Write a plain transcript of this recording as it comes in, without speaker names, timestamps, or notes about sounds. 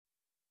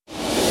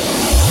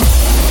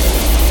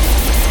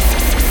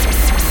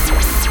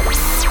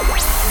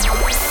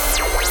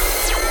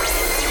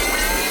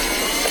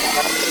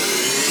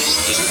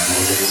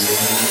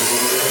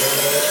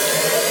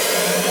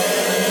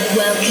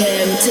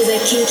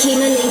Kinky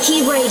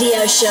Malinky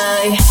Radio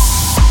Show.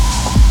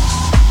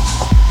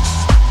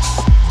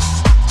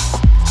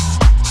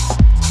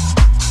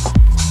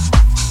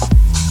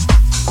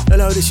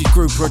 Hello, this is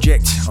Groove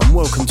Project, and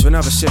welcome to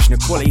another session of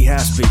quality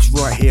house beats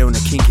right here on the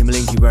Kinky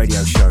Malinky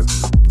Radio Show.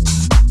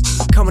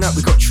 Coming up,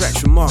 we've got tracks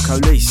from Marco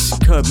Lys,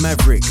 Curb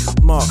Maverick,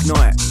 Mark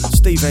Knight,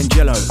 Steve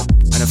Angelo,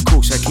 and of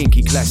course our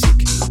Kinky Classic.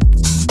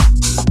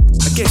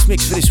 A guest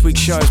mix for this week's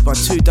show is by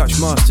two Dutch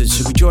masters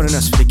who'll be joining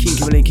us for the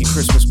Kinky Malinky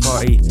Christmas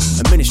party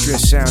at Ministry of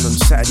Sound on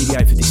Saturday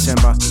the 8th of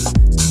December.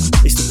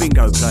 It's the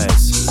Bingo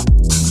Players.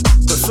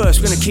 But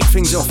first, we're going to kick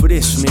things off with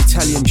this from the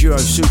Italian duo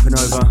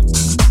Supernova.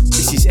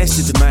 This is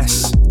Esther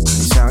Damas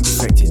and Sound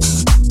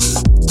Defected.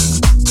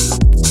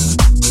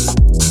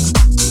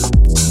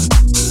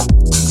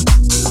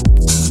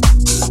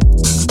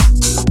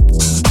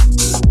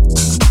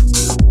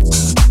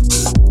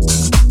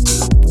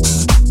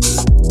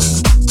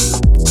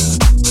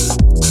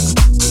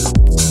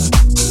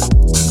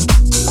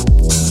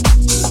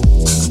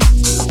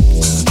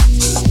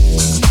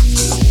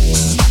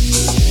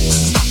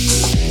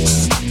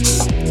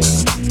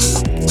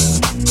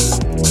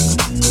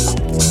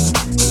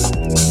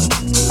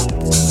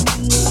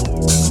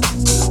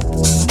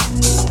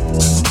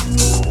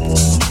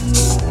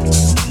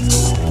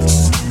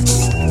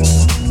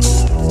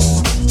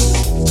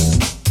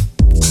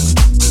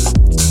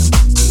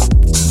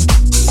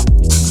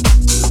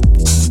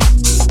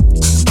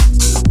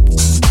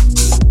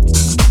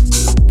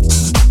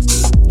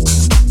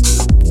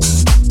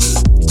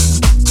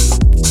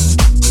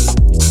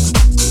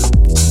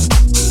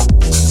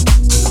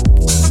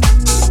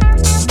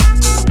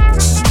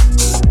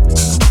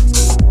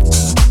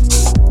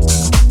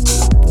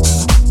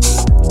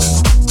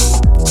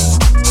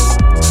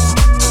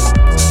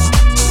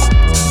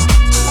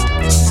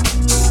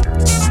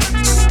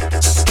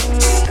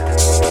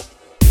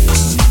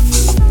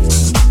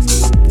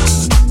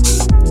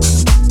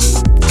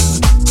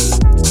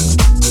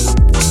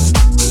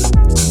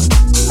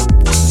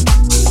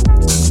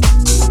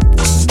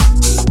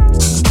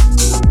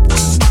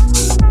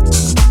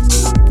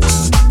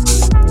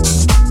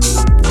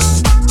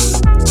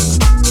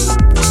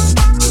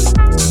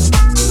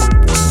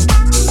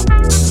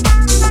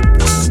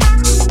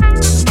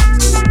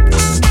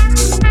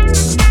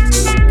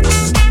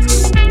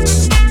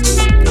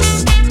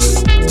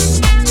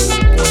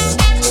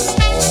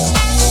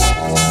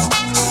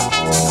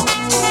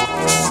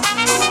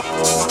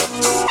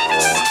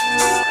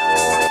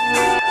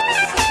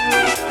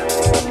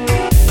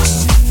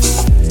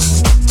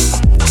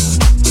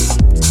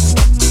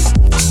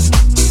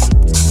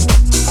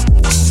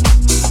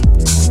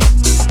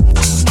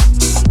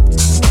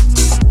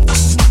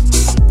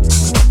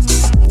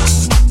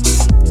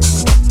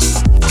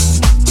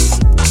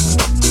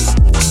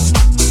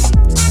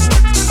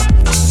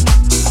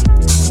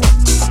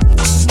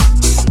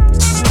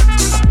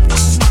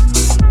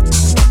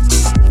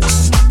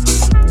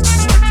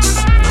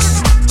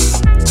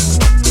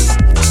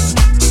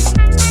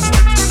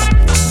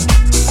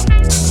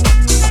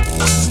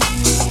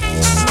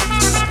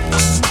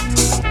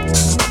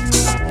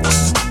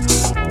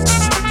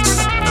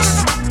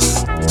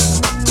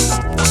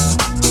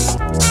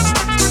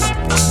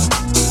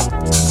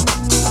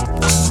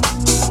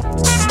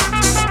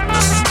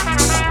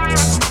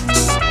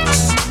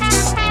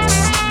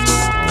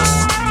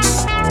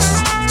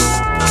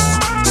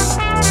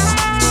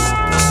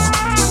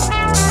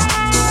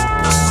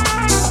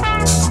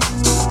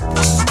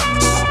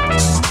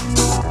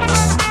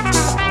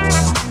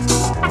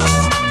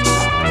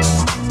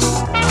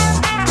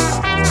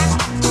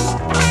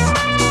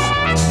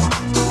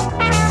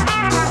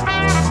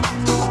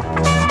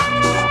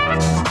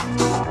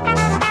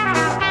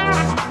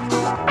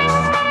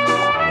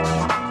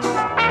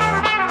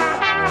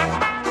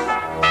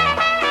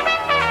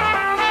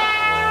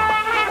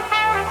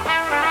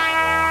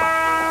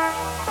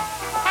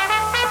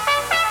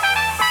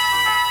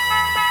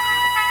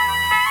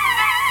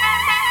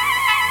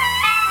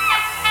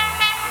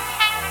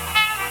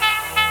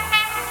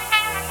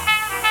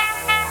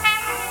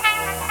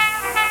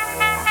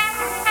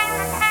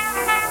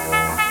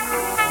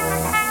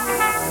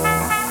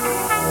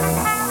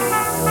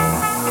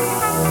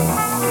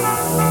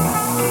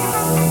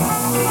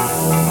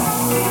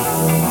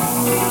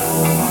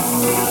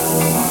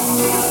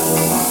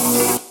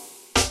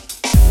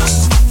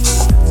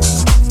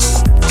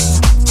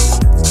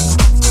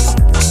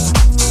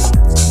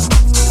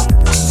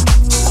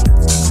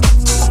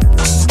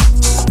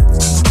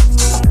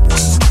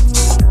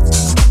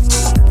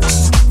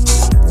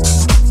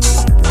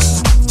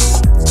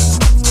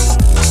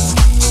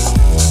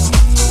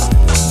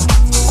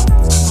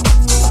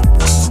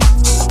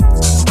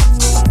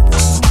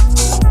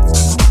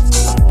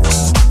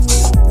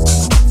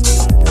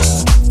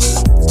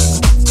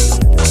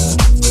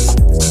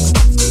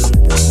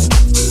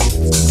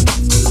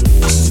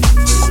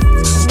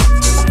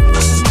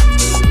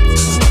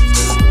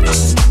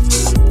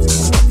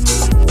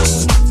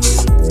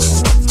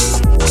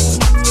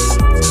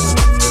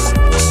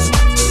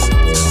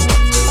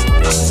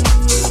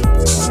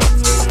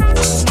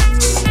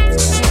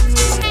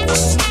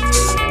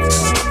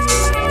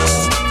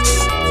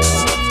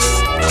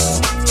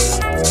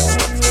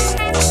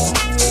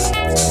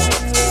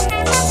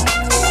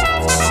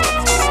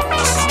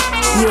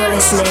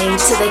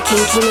 to the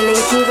Kinky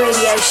Malinky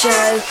Radio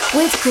Show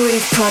with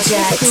Groove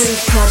Project.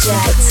 Groove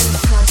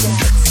Project.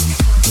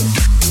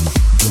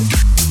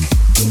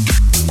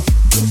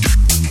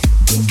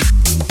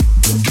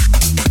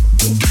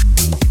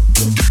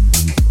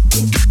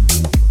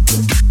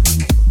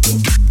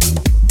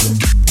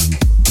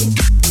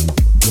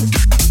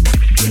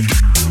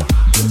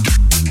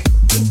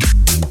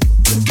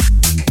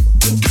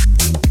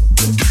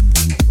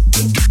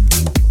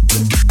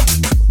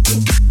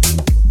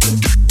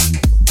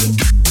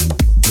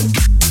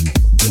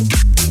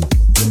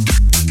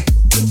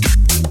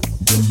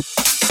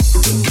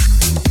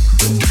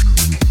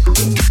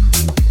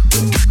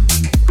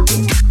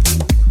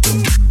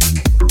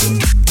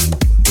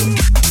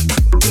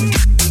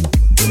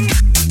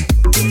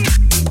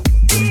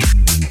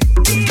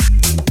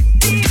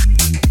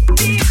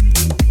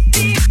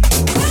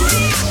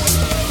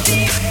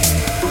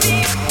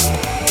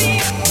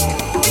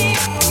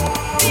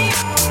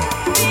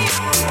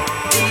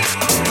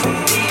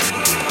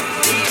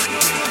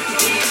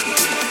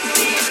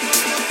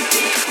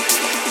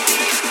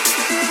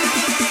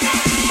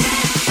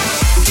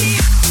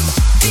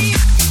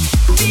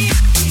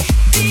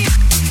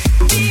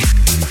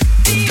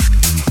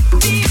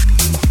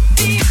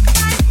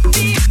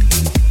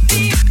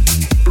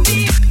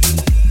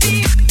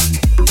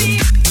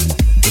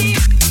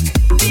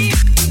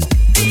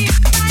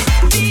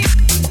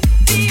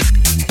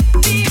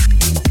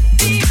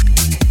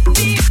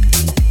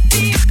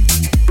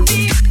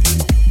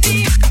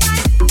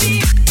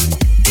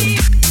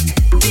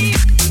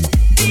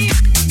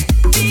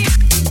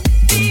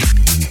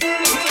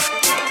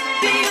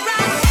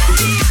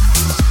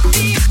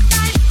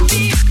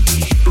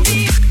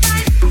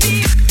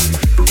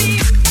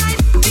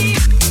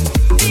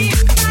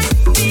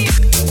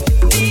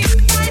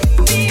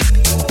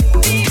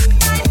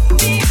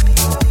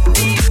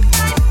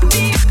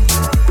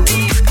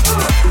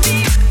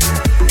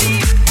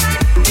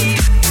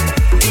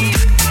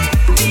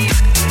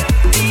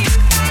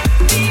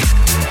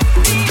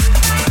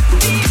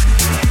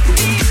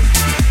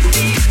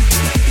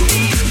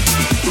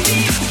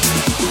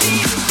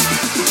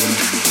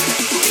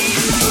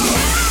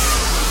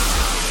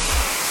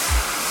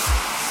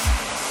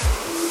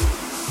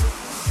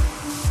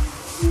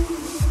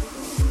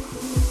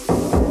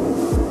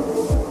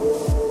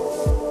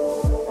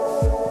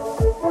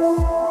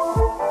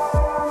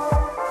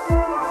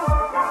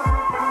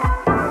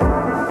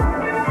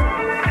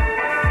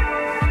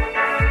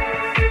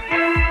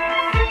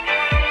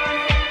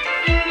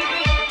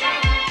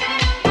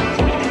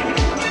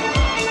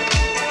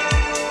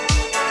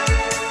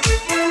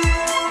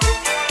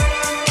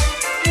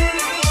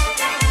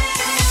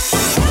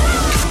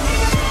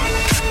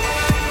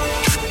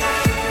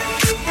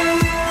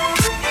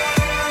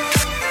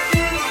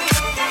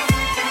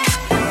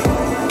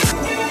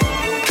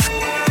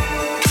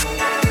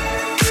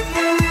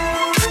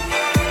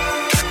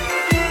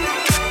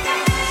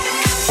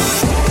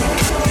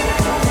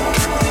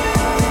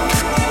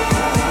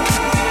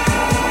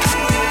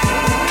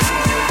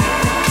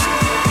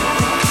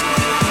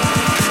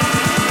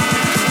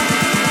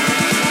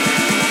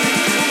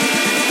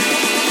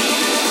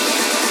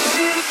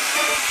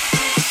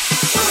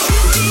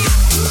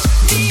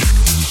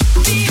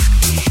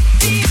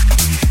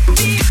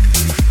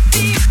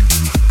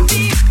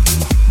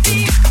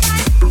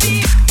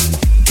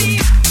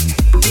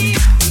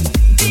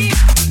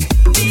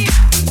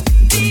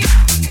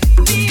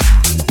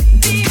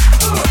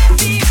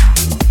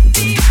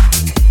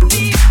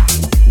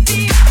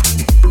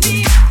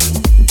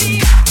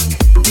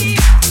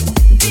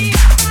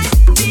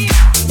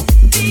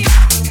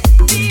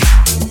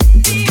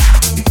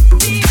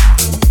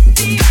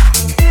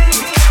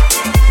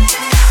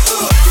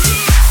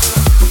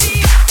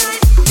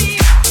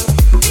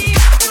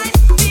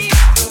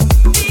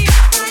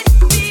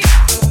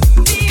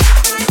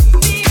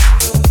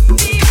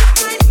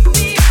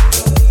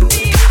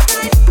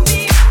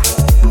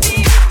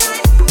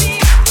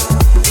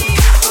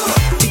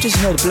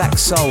 Black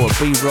Soul of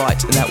Be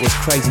Right, and that was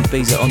Crazy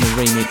Beezer on the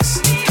remix.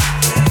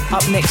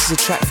 Up next is a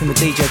track from a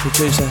DJ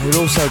producer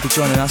who'll also be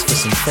joining us for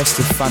some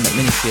festive fun at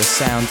Ministry of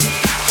Sound.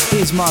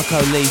 Here's Marco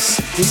Lys.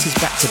 This is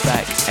Back to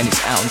Back and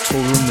it's out on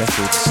Tool Room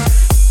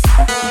Records.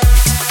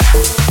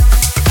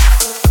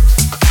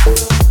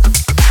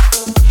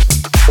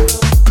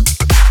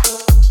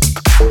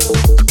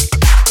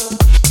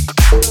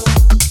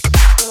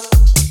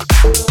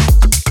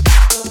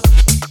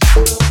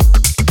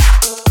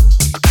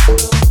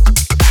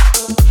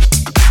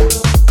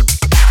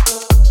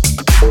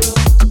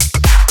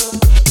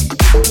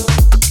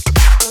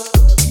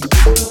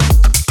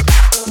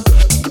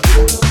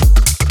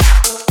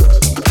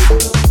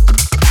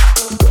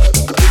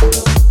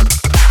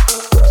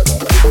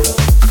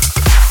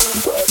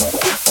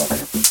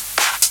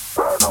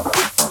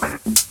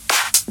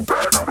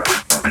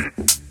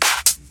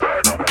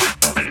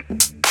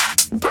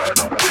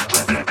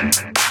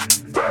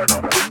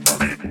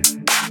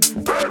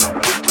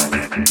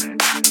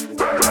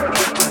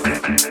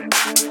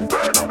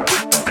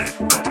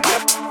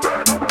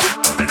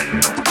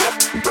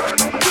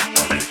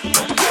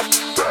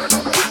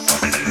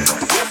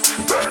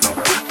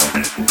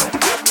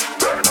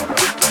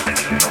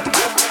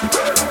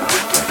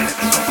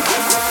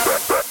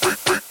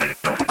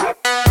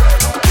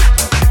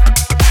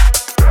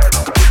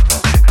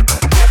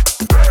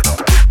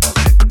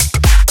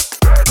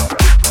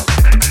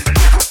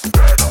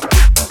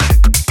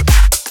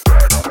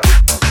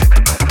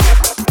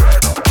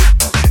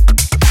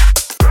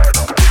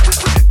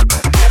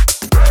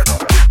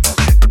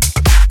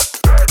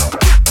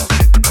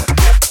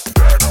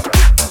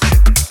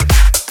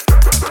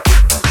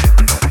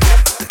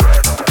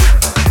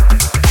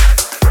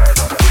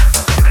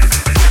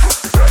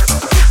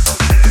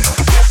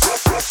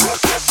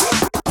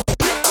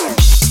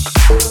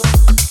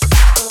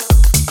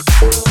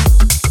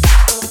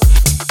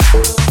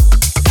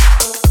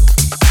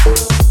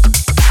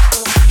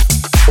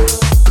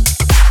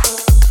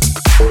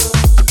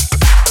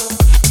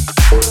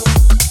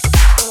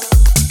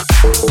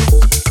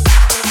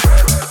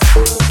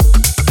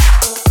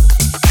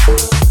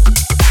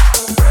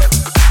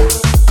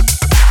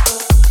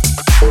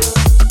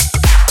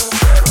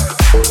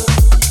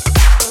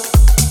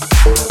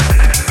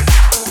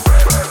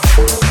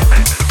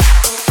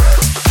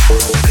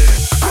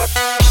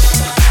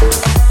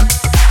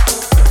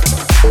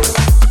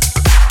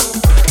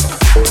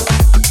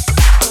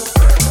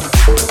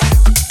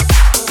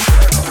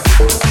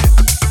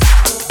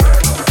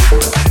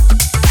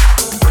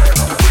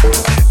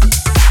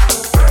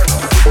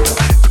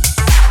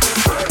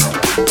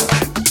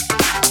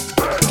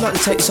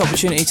 this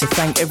opportunity to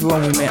thank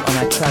everyone we met on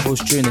our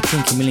travels during the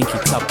Kinky Malinky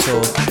Club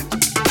tour.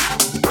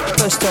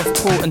 First off,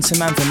 Paul and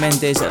Samantha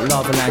Mendes at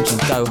Lava Lounge in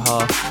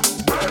Doha,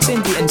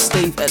 Cindy and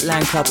Steve at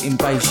Land Club in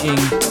Beijing,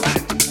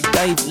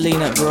 Dave,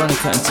 Lena,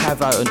 Veronica and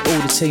Tavo and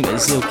all the team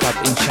at Zeal Club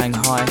in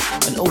Shanghai,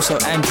 and also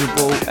Andrew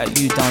Ball at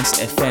U Dance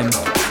FM.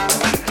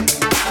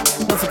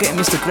 Not forgetting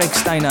Mr. Greg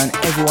Stainer and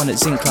everyone at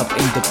Zinc Club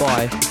in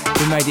Dubai,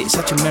 who made it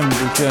such a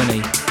memorable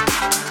journey.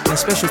 And a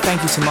special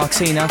thank you to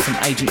Martina from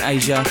Agent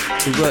Asia,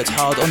 who worked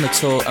hard on the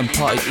tour and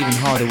partied even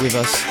harder with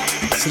us.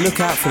 So look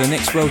out for the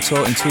next world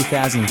tour in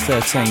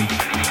 2013.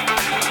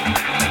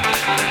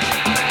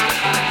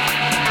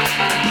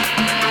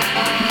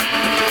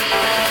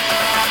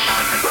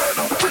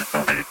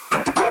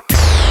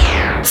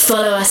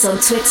 Follow us on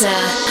Twitter,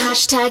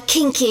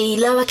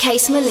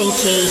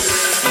 #Kinky_Malinky.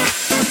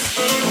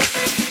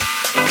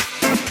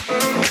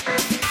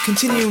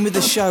 Continuing with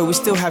the show, we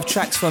still have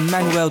tracks from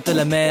Manuel de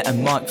la Mer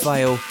and Mike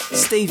Vale,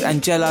 Steve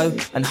Angelo,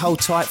 and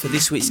hold tight for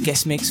this week's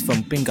guest mix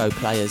from Bingo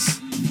Players.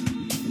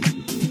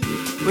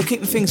 We're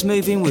keeping things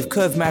moving with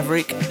Curve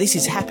Maverick. This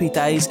is Happy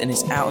Days and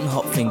it's out on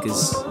Hot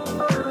Fingers.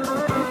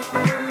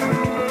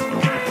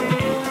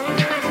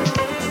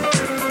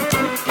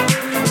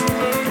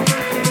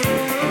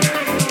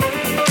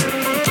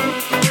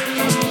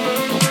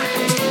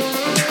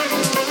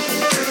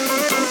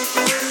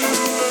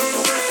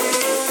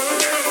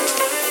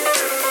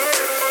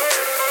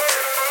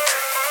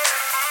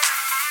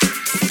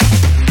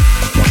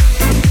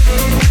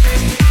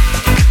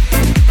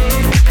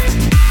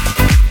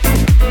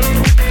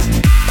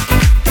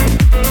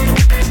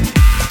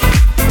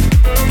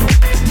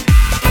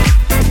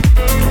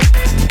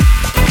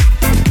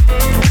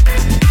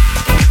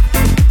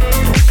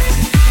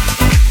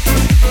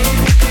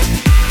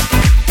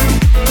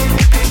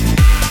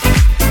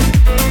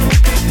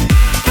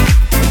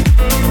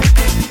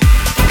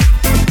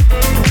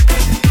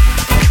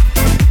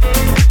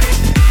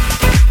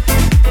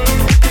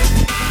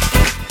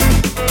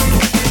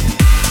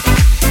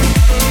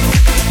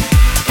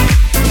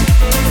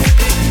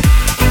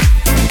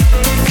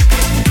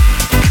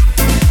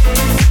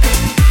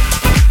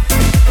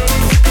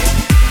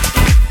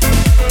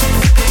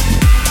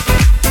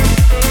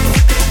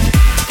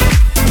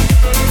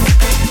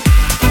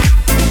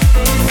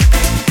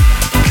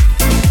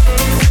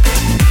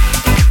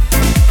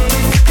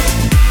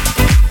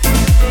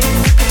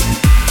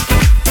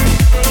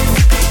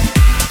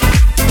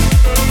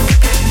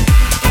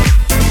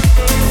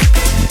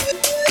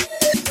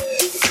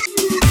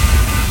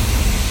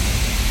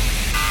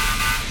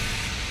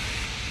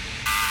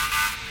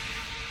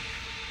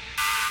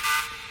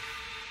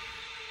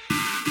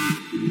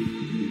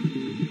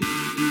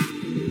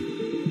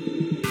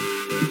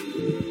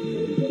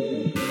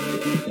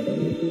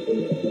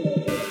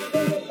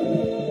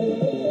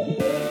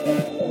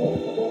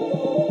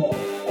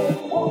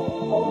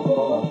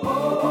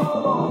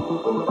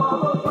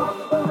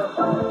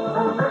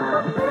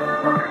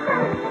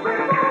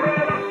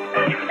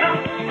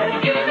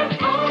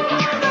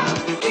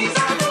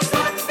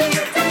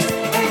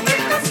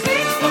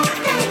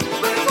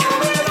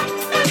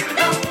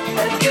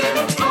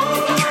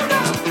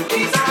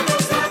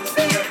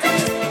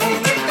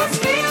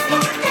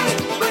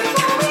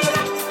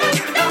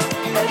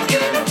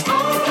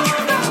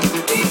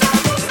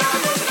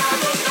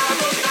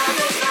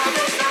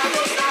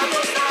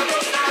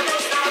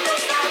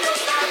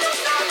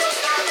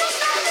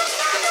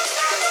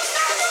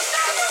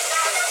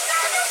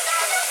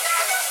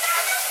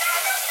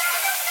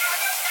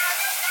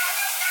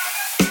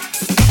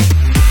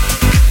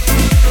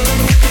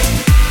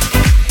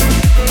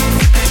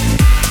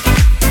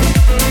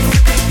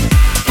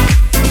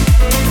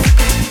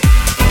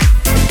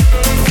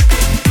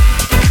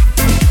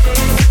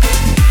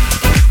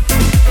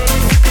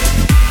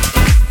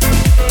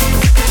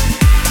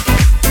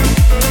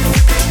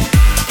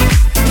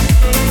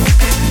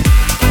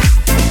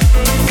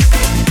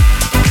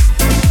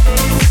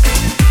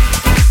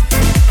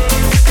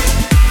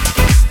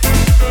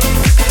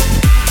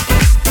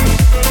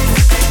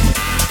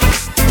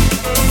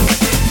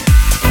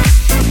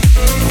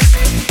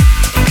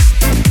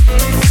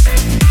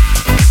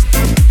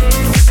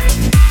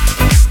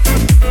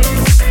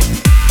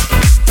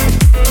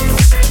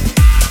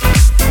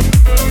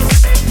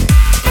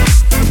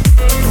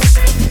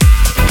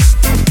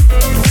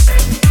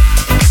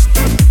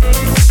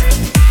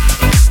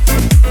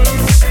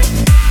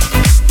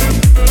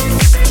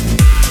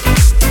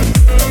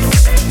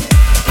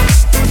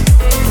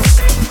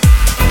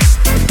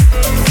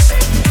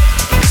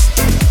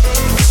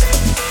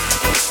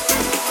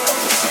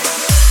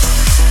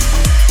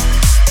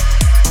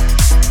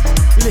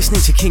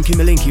 Kinky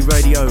Malinky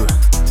Radio.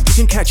 You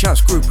can catch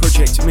us Groove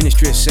Project at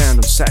Ministry of Sound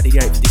on Saturday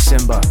 8th of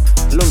December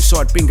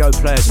alongside Bingo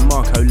Players and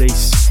Marco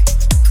Leese.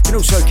 You can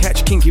also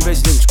catch Kinky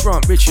residents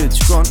Grant Richards,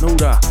 Grant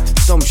Nalder,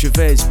 Dom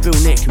Chavez, Bill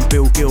Nick and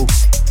Bill Gill.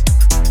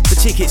 For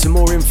tickets and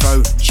more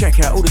info, check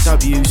out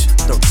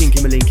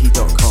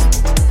allthews.kinkymalinky.com.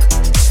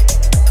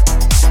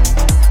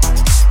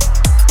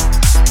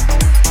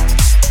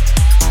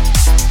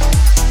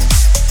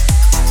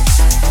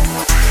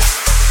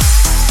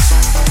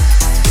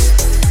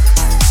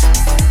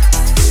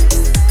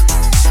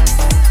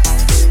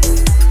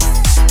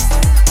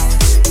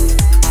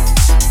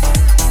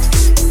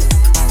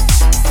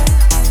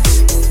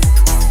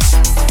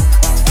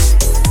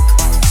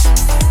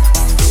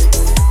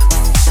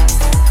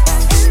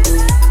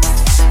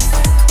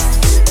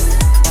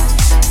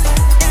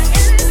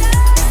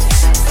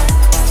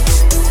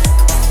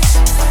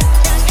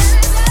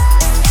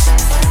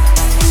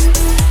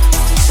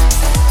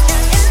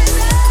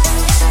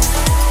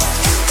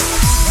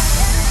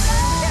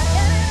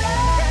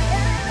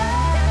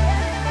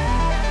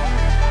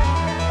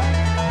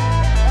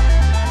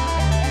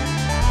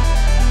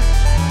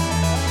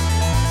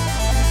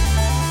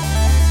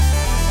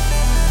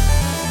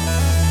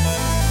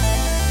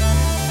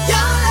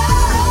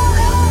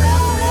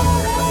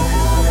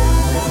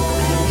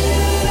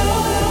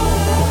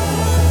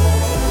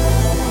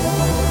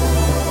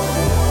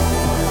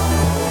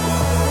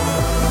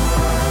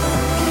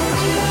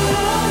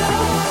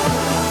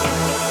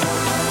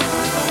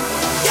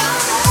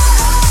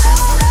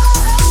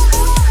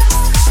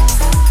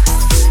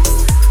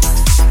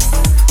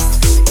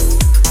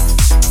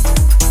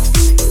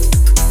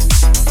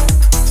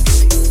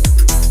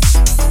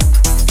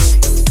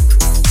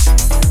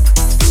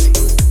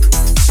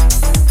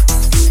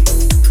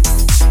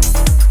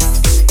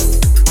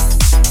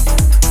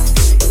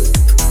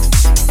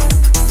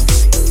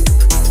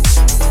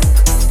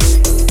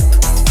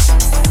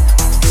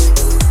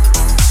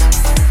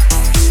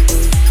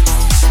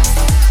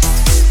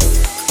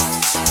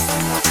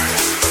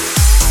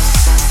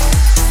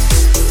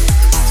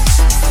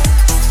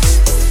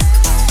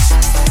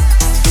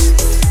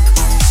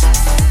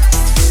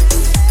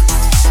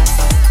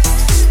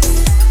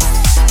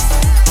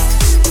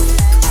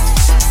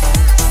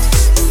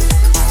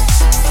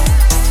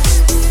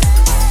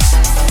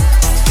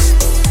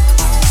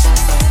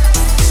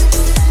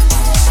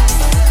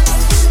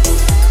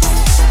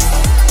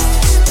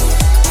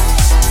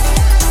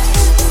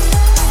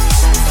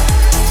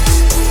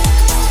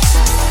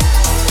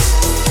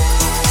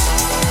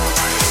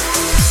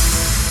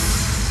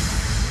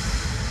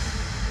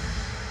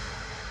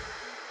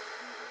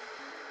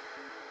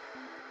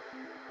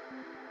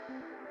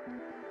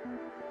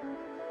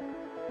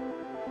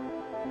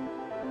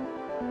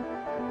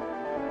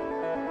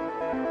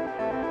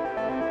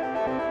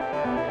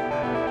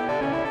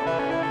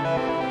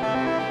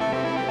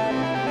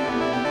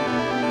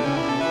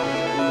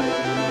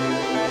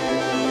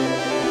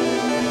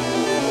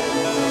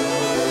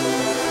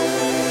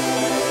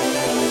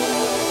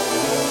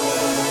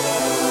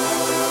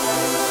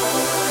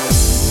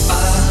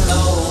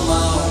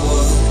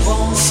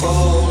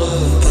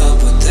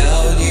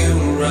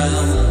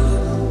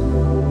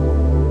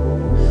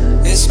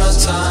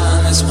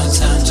 it's my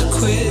time to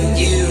quit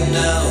you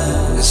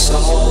now. It's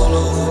all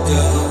over,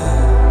 girl.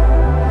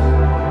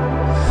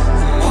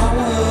 My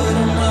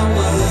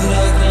word,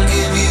 I can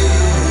give you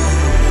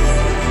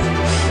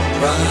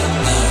right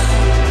now.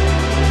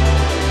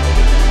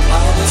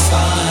 I'll be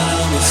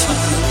fine,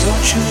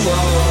 don't you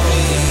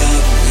worry, I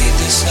don't need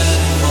this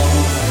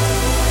anymore.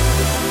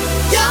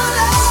 Your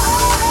love.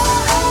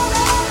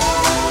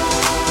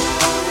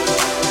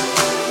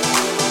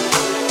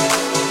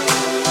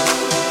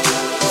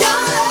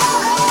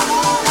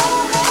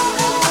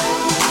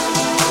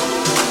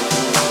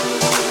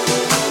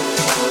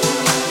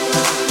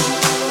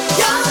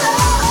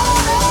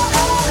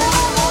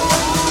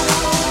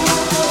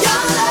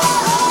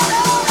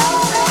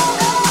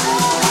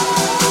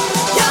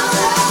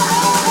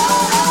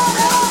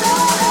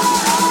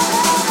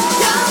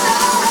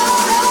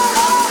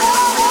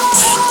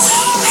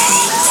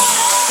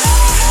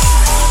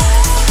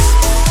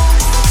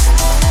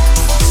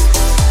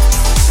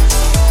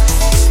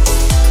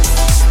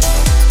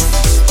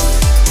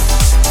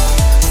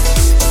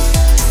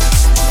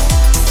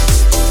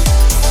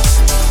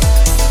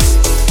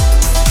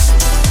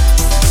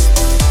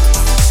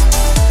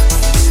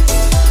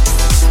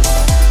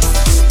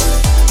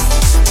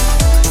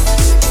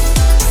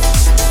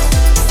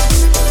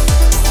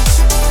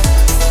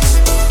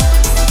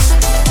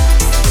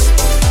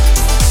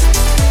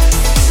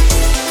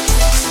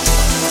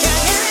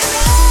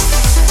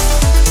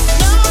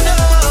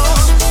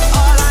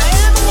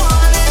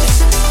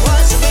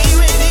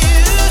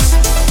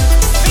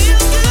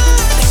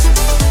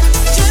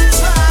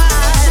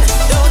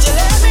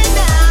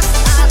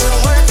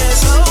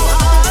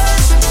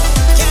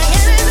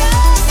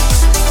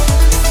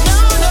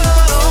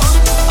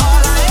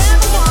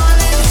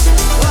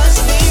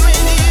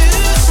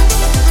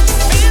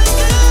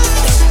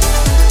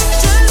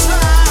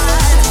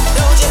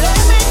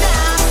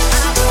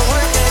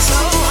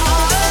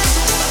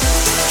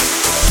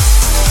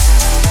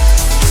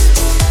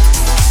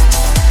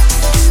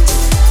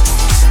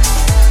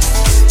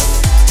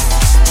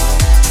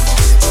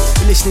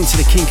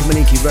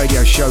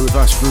 Radio show with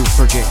us, Groove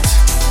Project.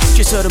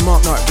 You just heard a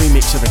Mark Knight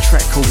remix of a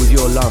track called With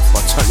Your Love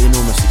by Totally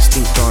Enormous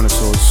Extinct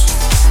Dinosaurs.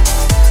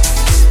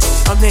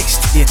 Up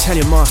next, the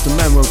Italian master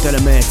Manuel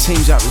Delamere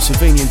teams up with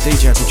Slovenian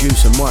DJ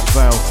producer Mike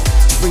Vale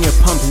to bring a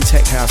pumping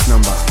tech house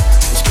number.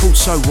 It's called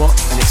So What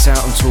and it's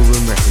out on Tool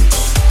Room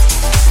Records.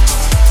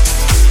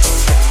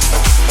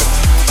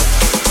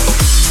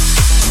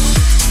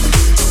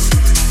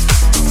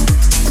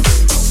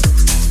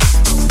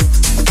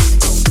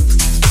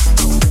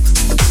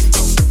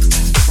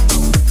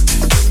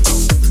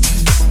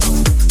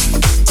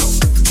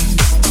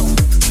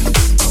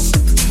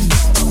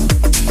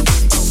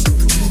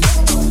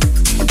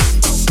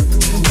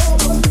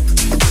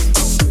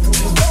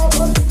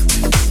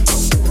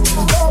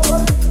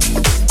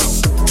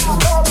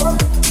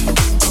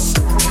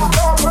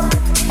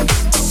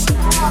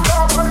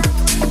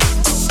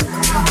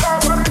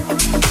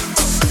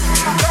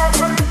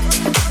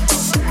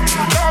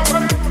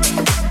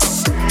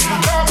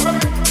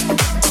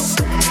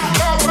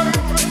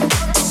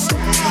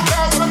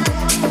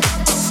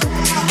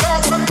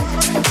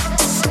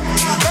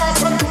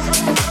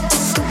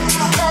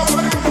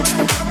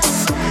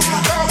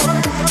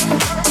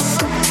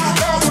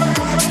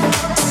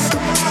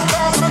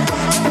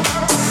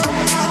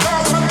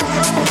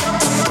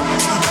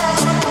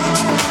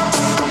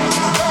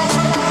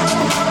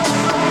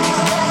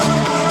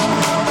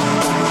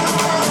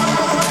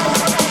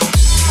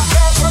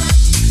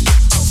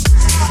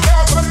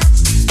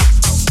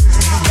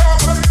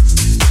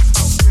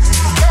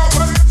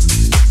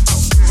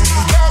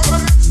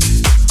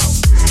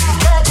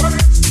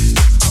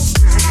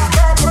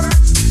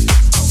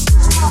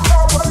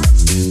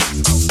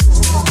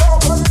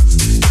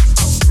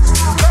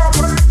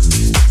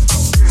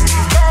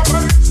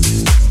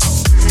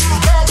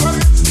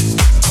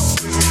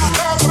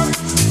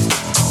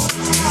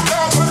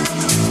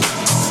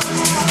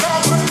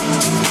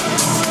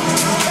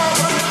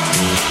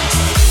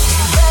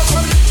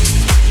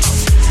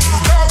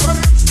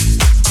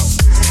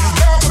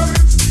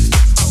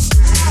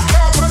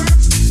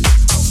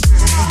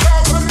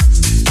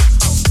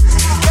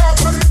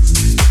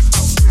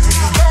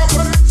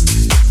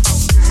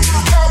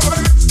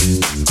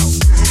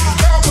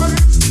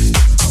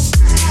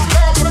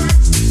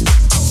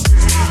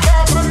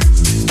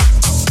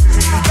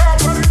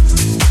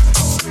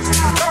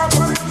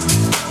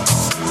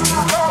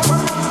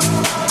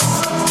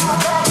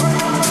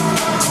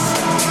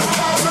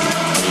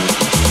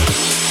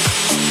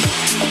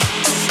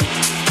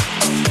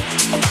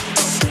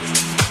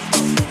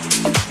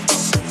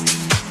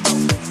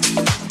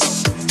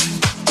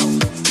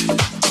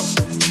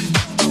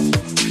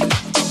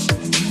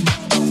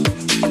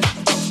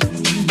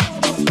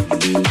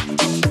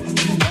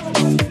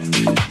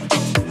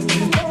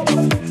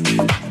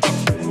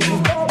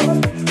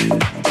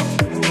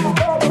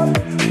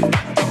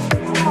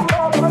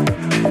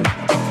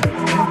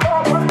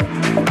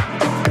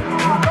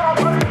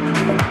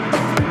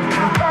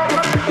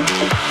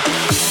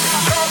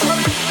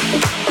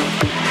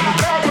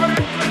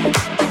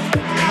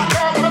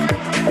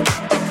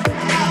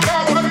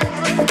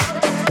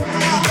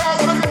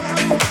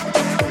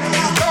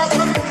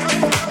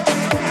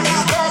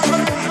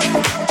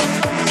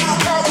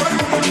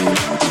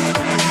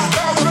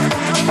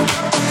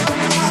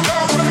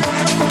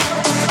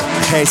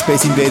 Hey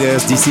Space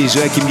Invaders, this is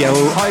Joachim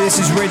Garraud. Hi, this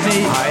is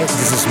Ridney. Hi,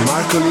 this is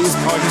Marco Lys.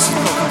 Hi, this is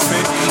Pocket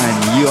Fish.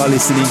 And you are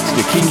listening to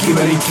the Kinky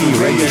Malinky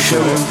Radio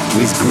Show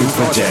with Groove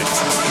Project.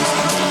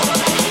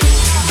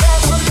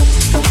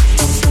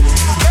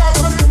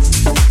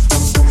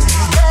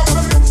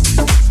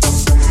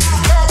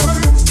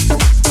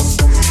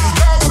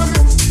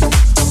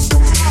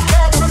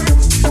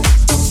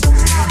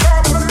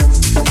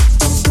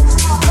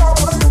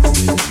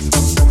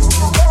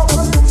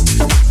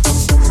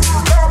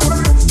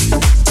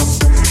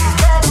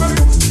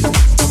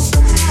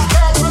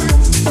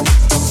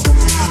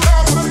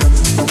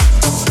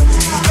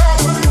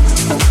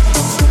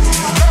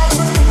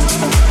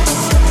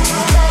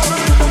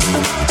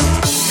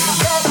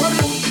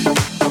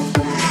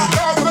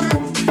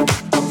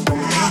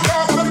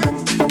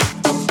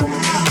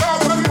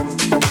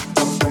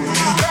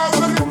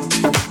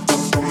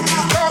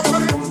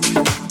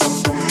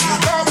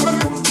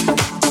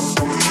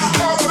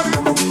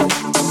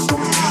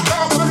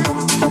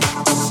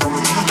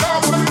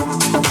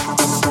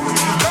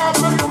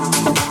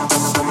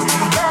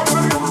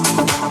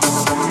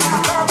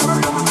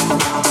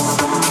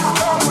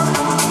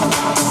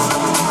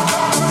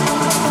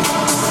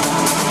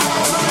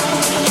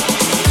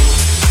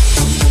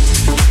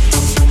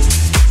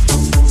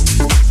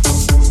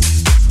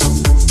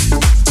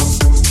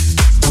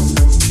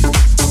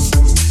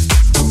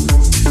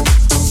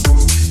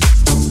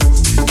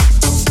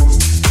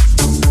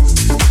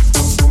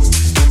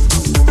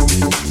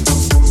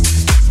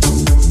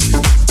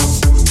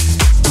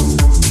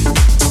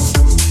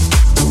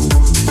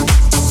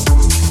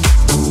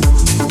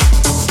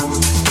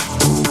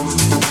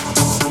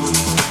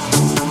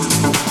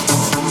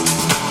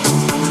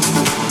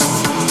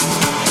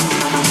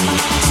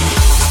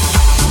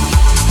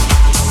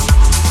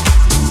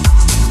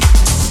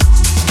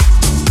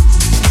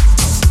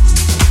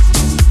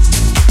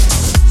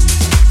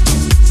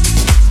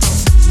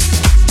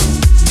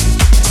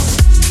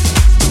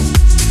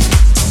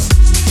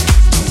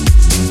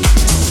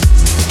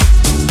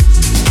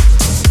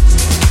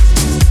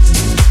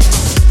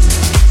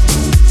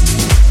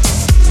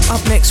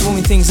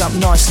 Up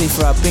nicely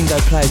for our Bingo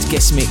Players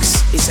guest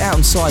mix. It's out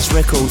on Size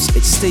Records.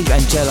 It's Steve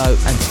Angelo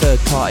and Third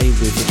Party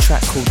with a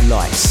track called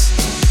Lights.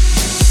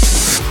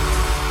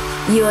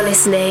 You're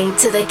listening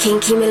to the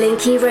Kinky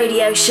Malinky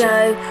Radio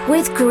Show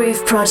with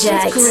Groove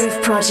Project.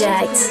 Groove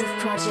Project.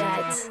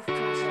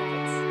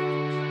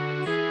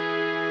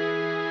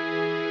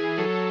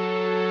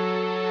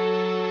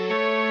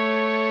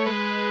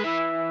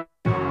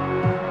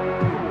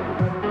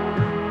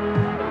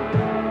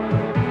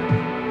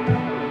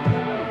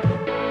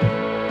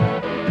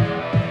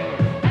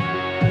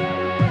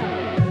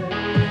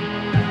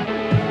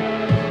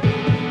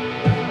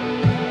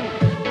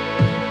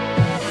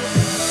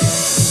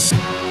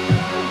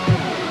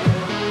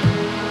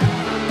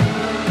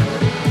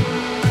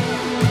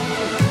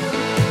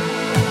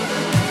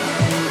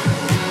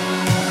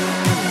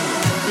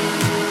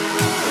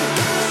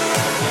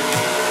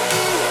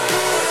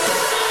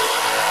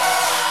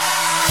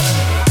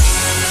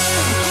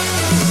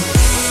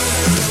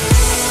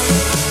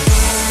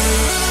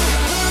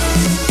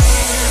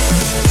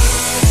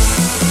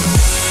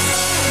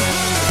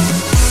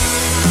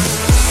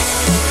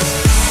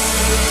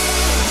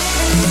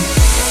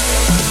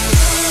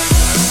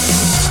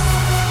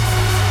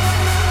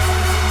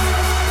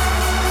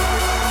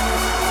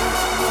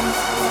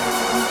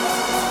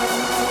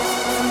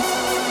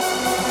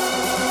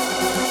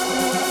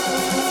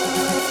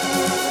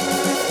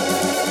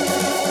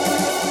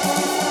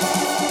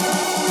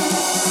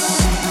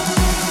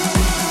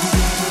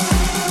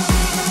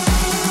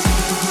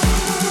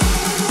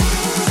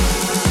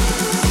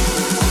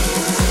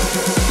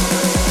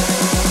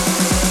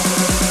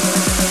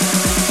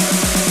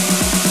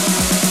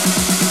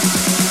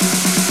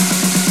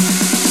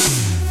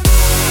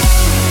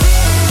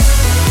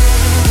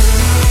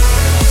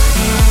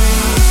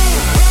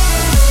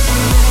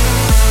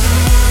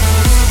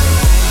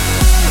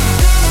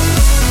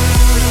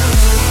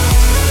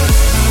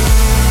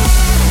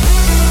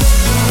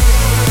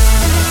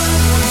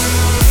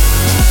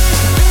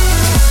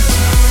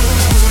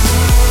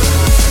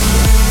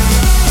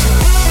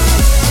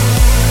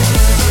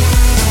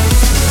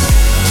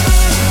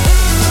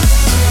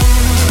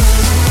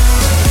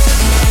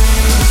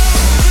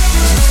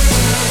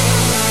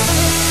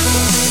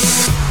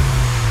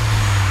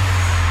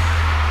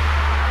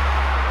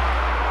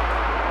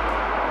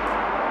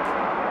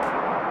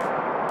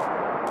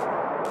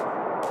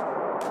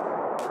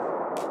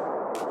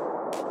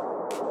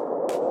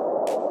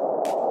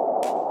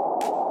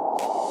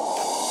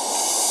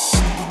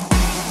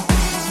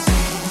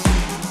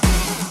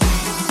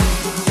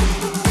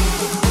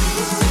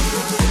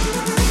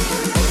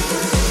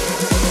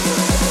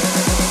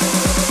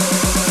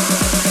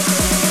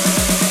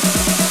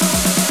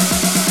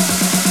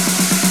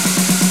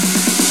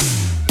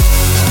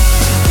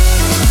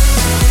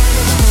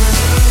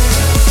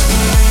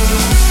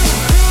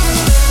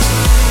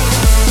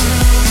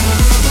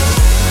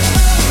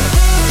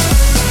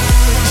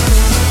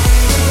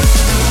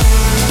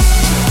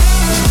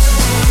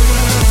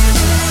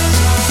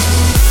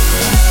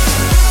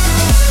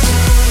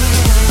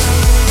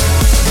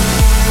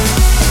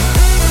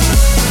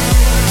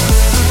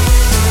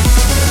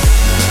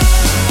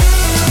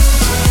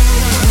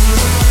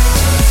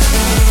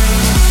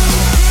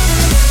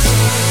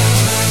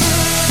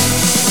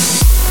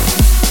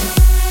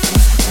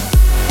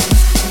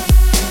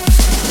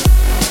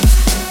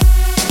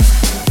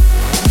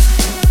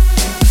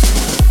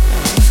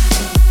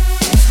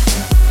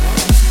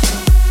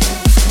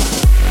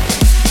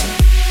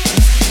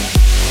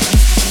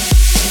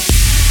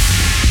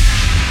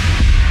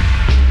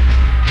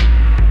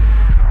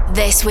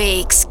 this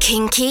week's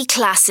Kinky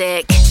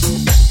Classic.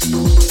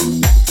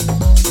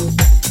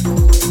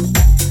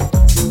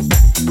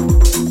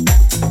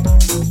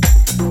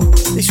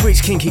 This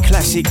week's Kinky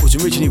Classic was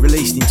originally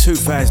released in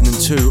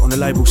 2002 on the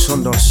label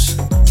Sondos.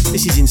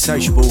 This is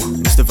Insatiable,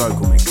 it's the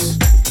vocal mix.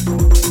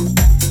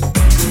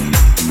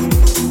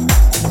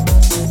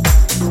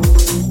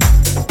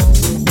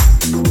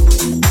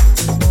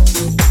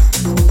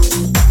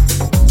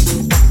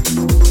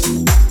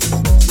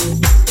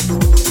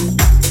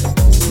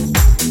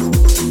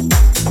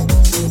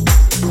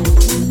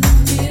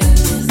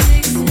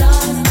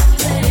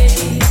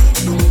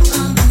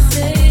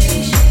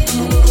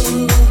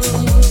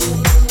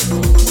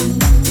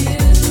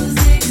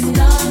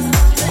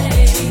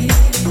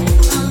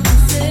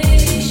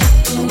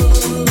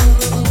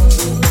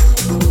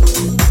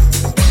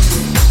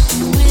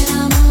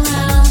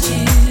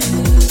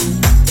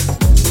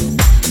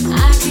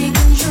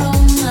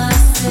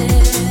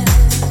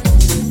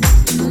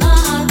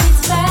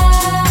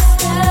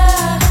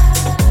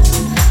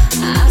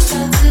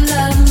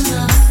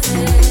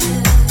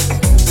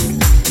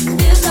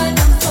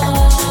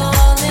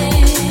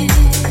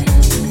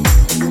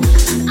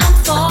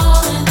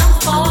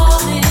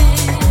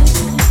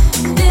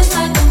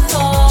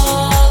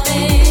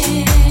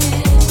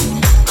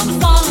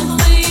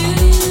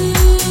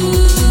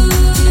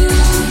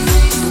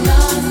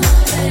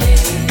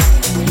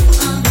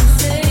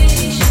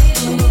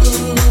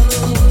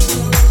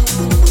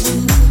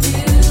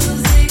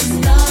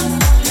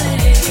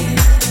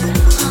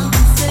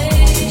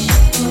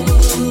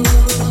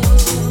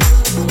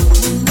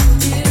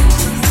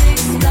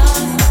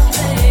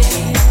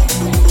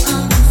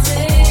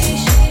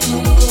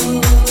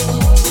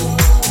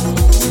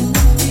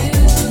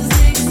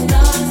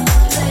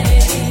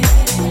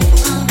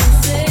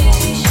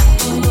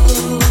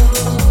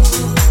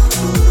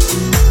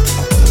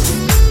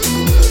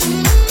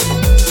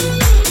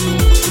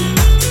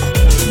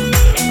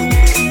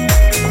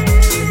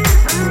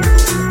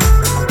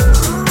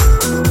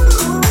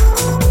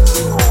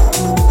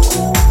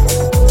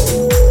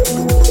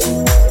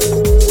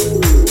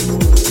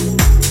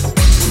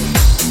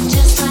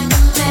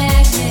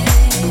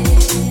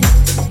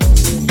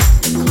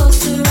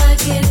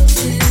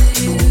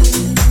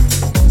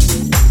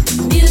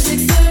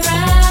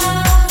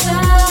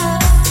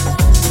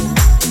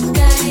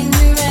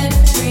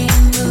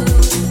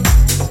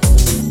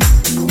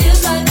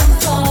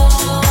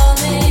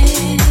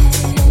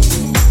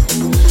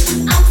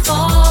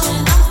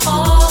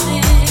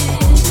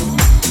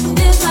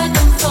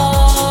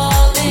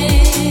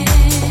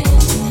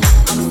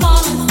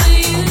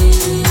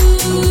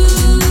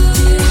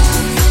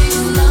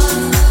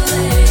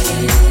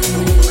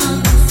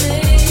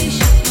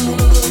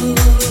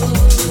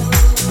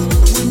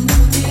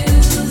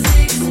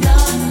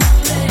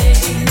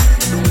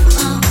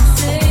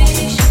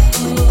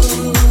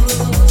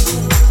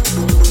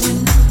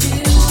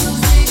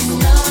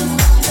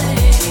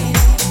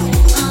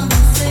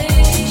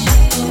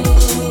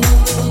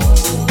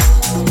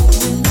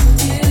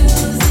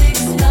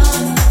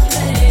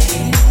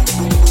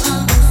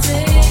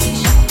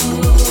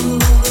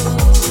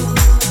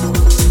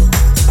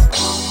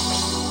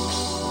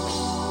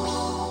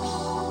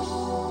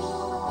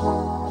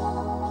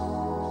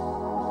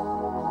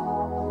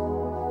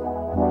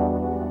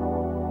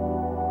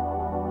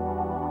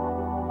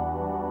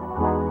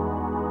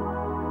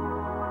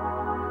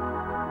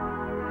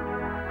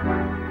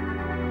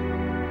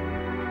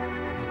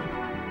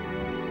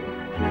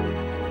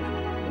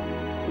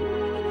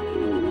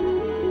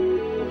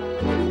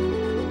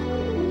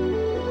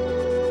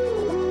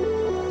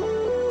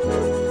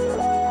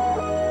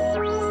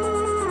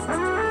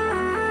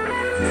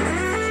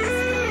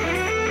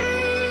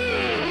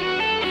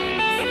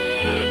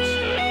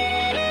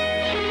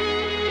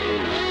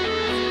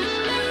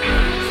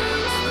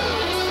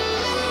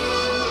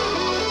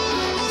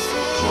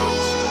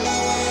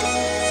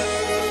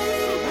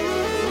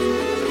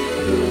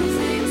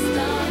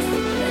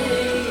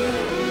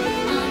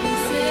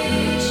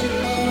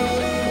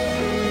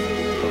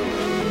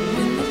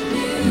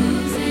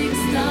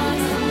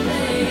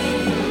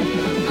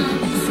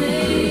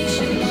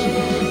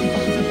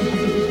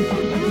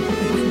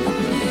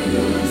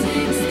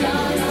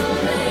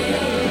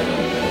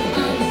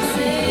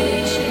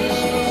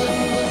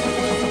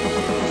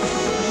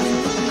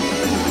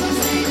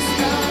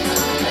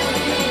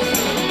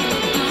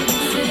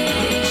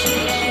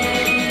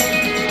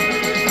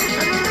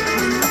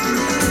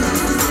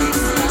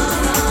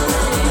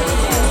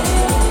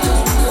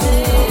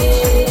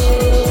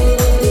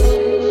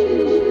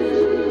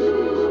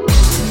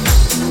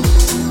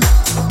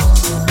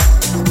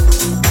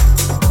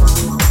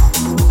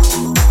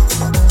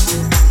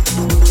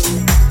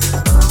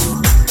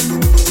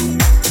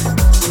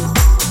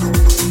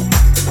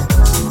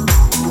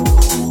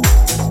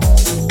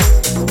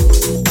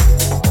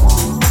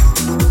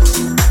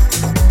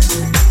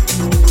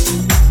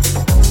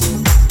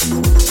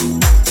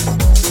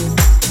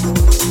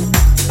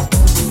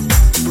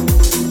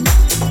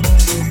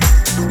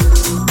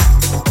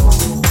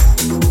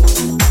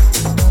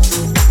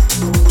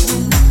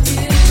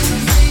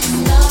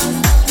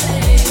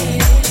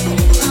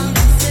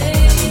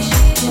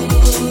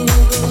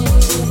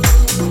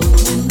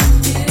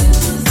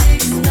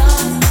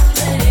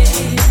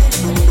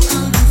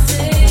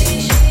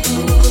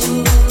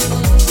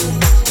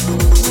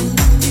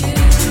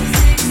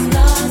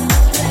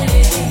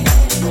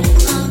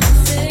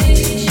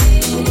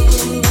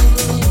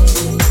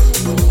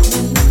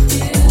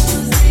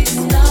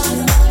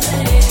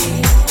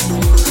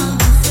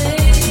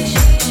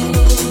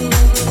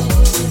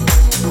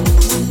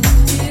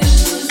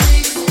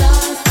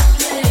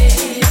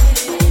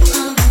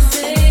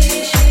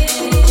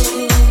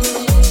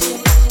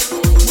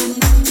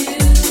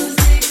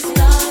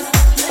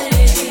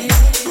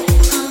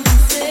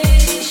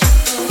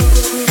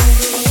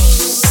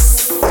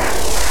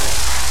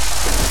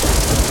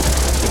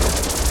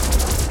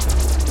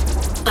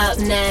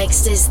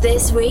 next is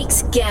this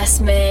week's guest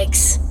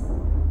mix.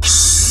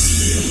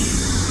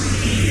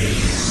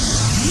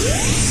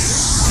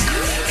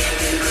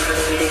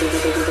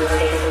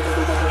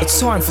 It's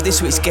time for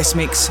this week's guest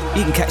mix.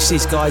 You can catch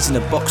these guys in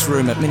the box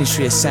room at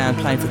Ministry of Sound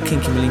playing for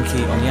Kinky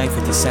Malinky on the 8th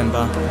of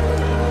December.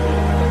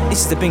 This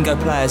is the Bingo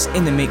Players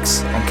in the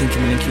mix on Kinky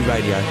Malinky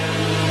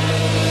Radio.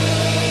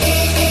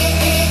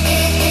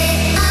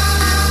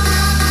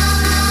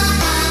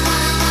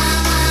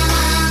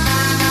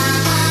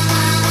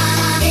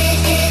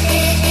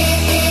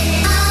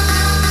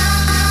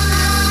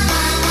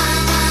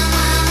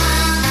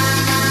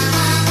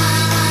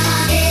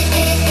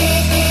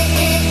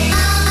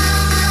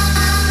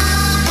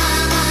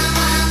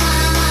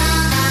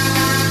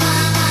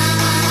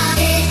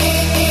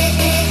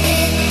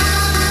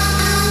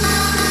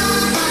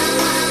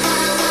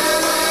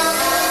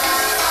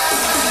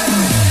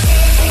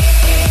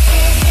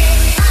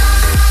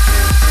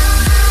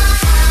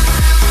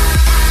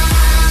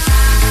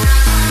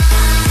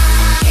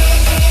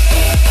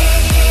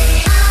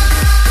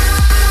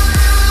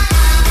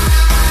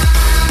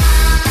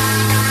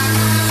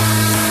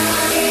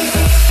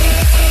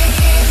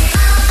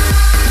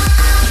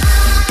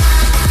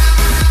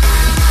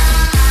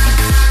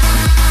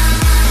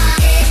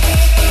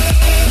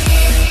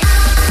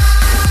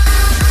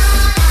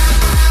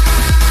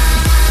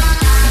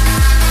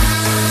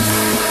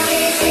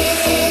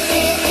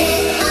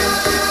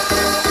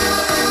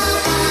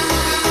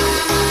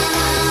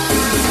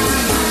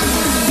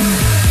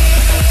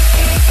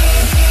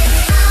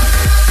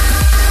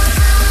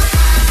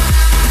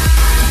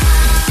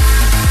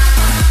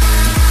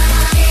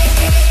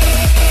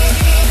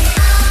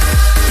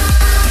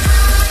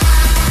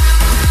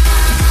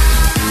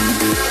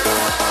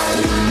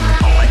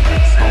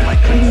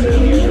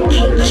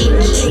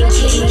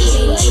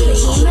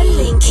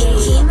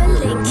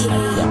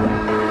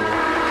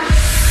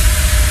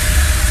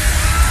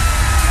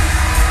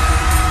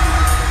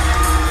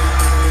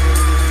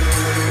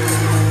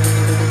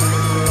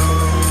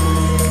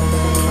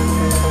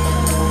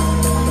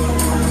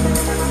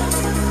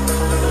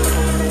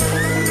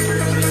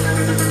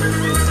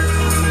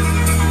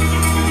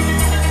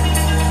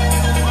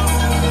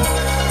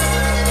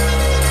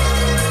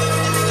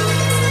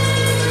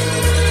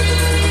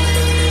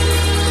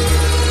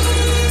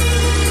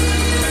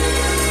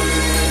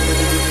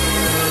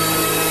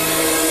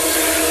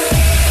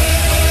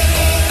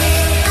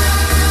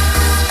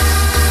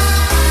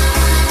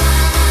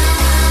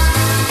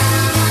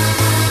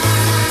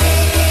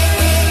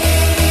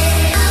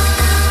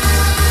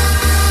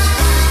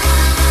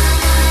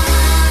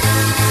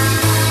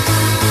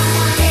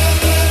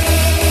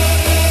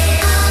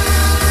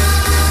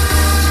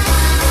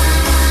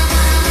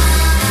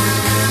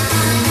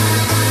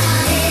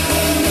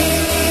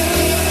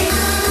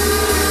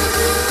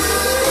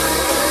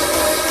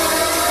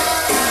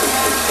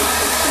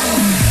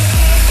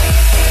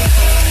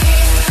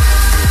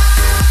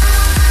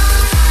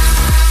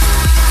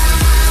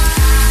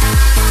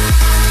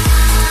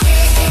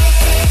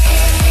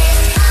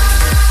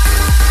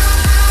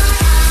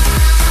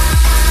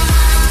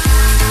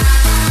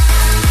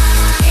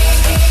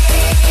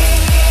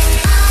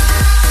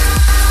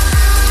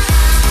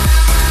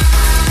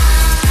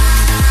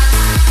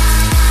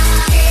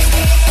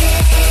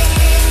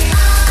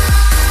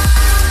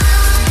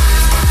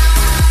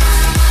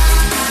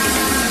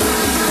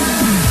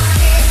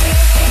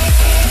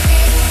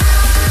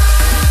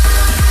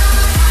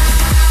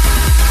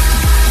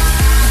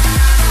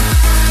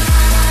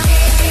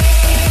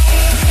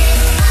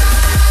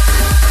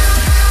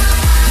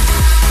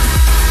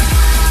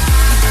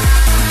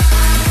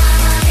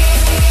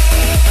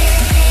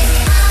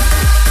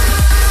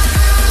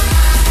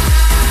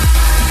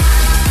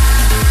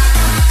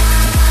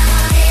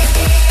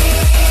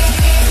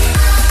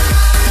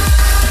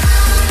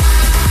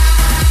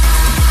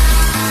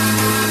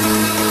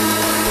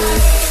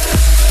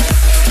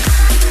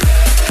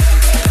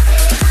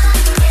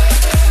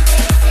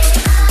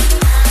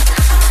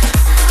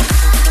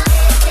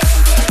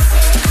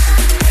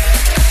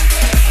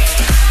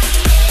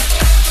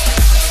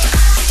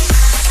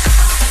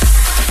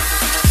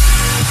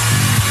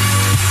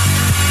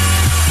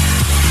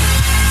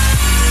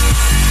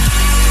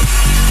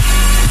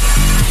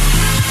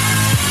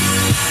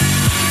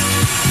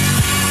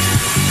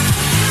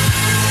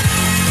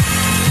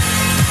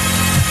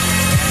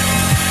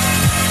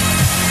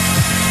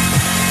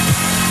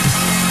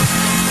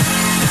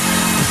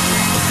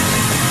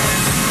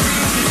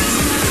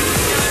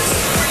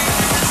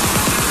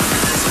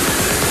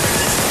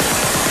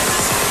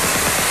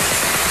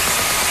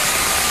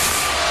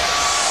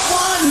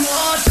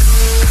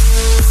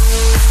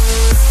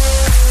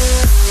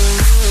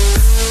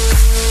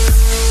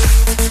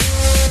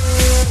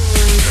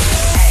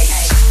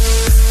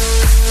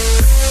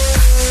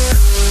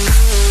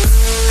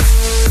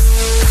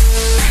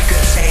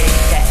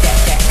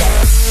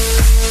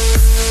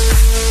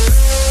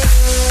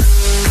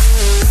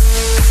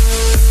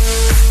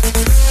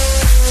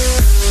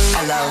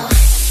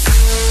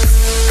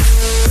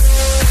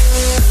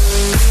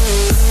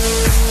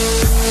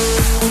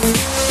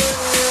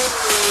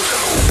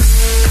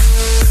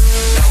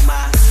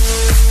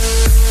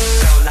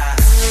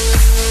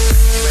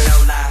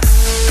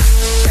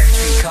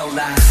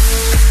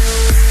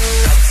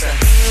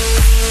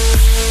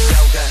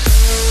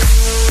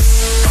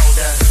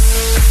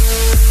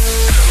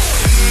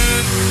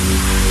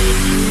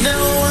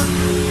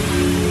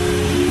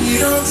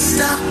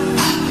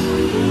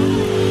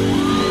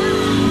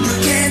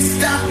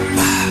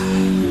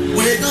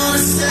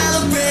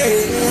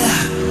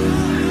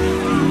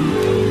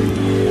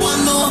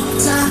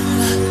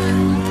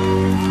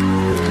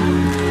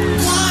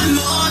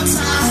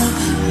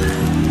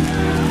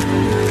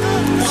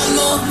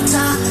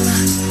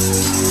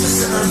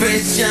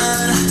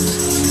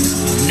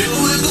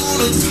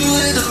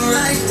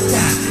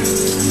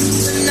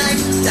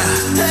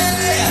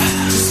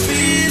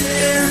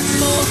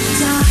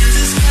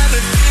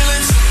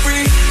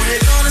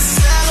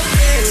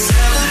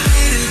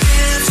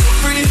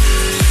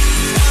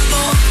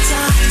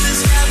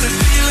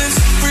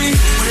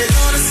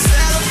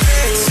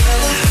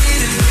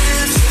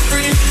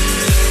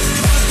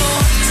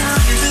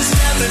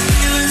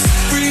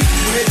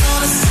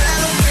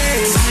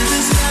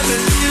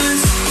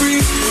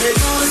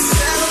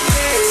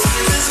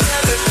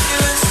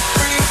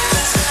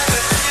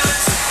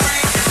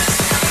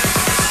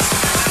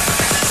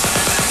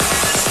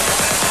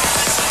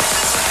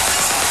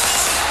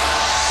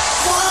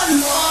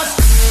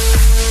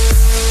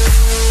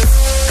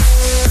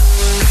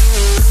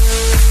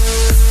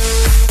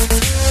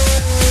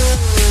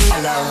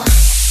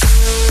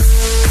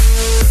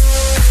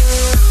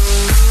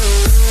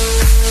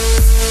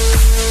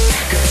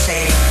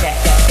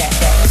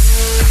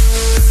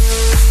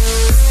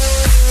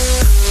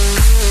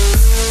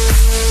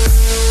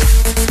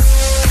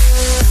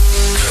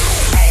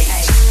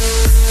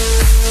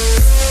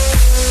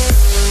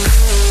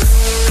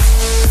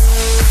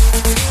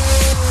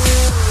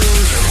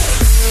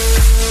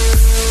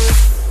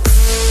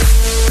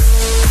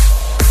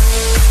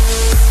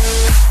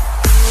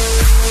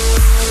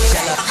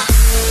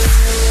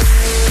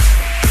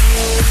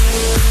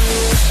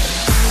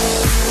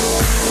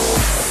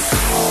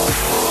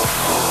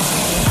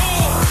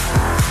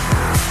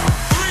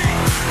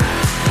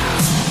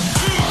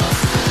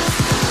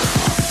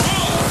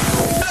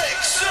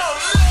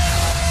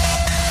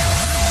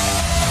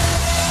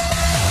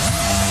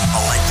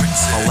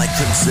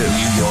 Electric Zoo,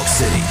 New York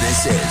City.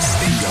 This is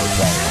Bingo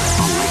Players.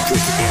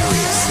 Electric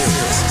Area,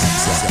 Sirius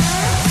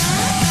XM.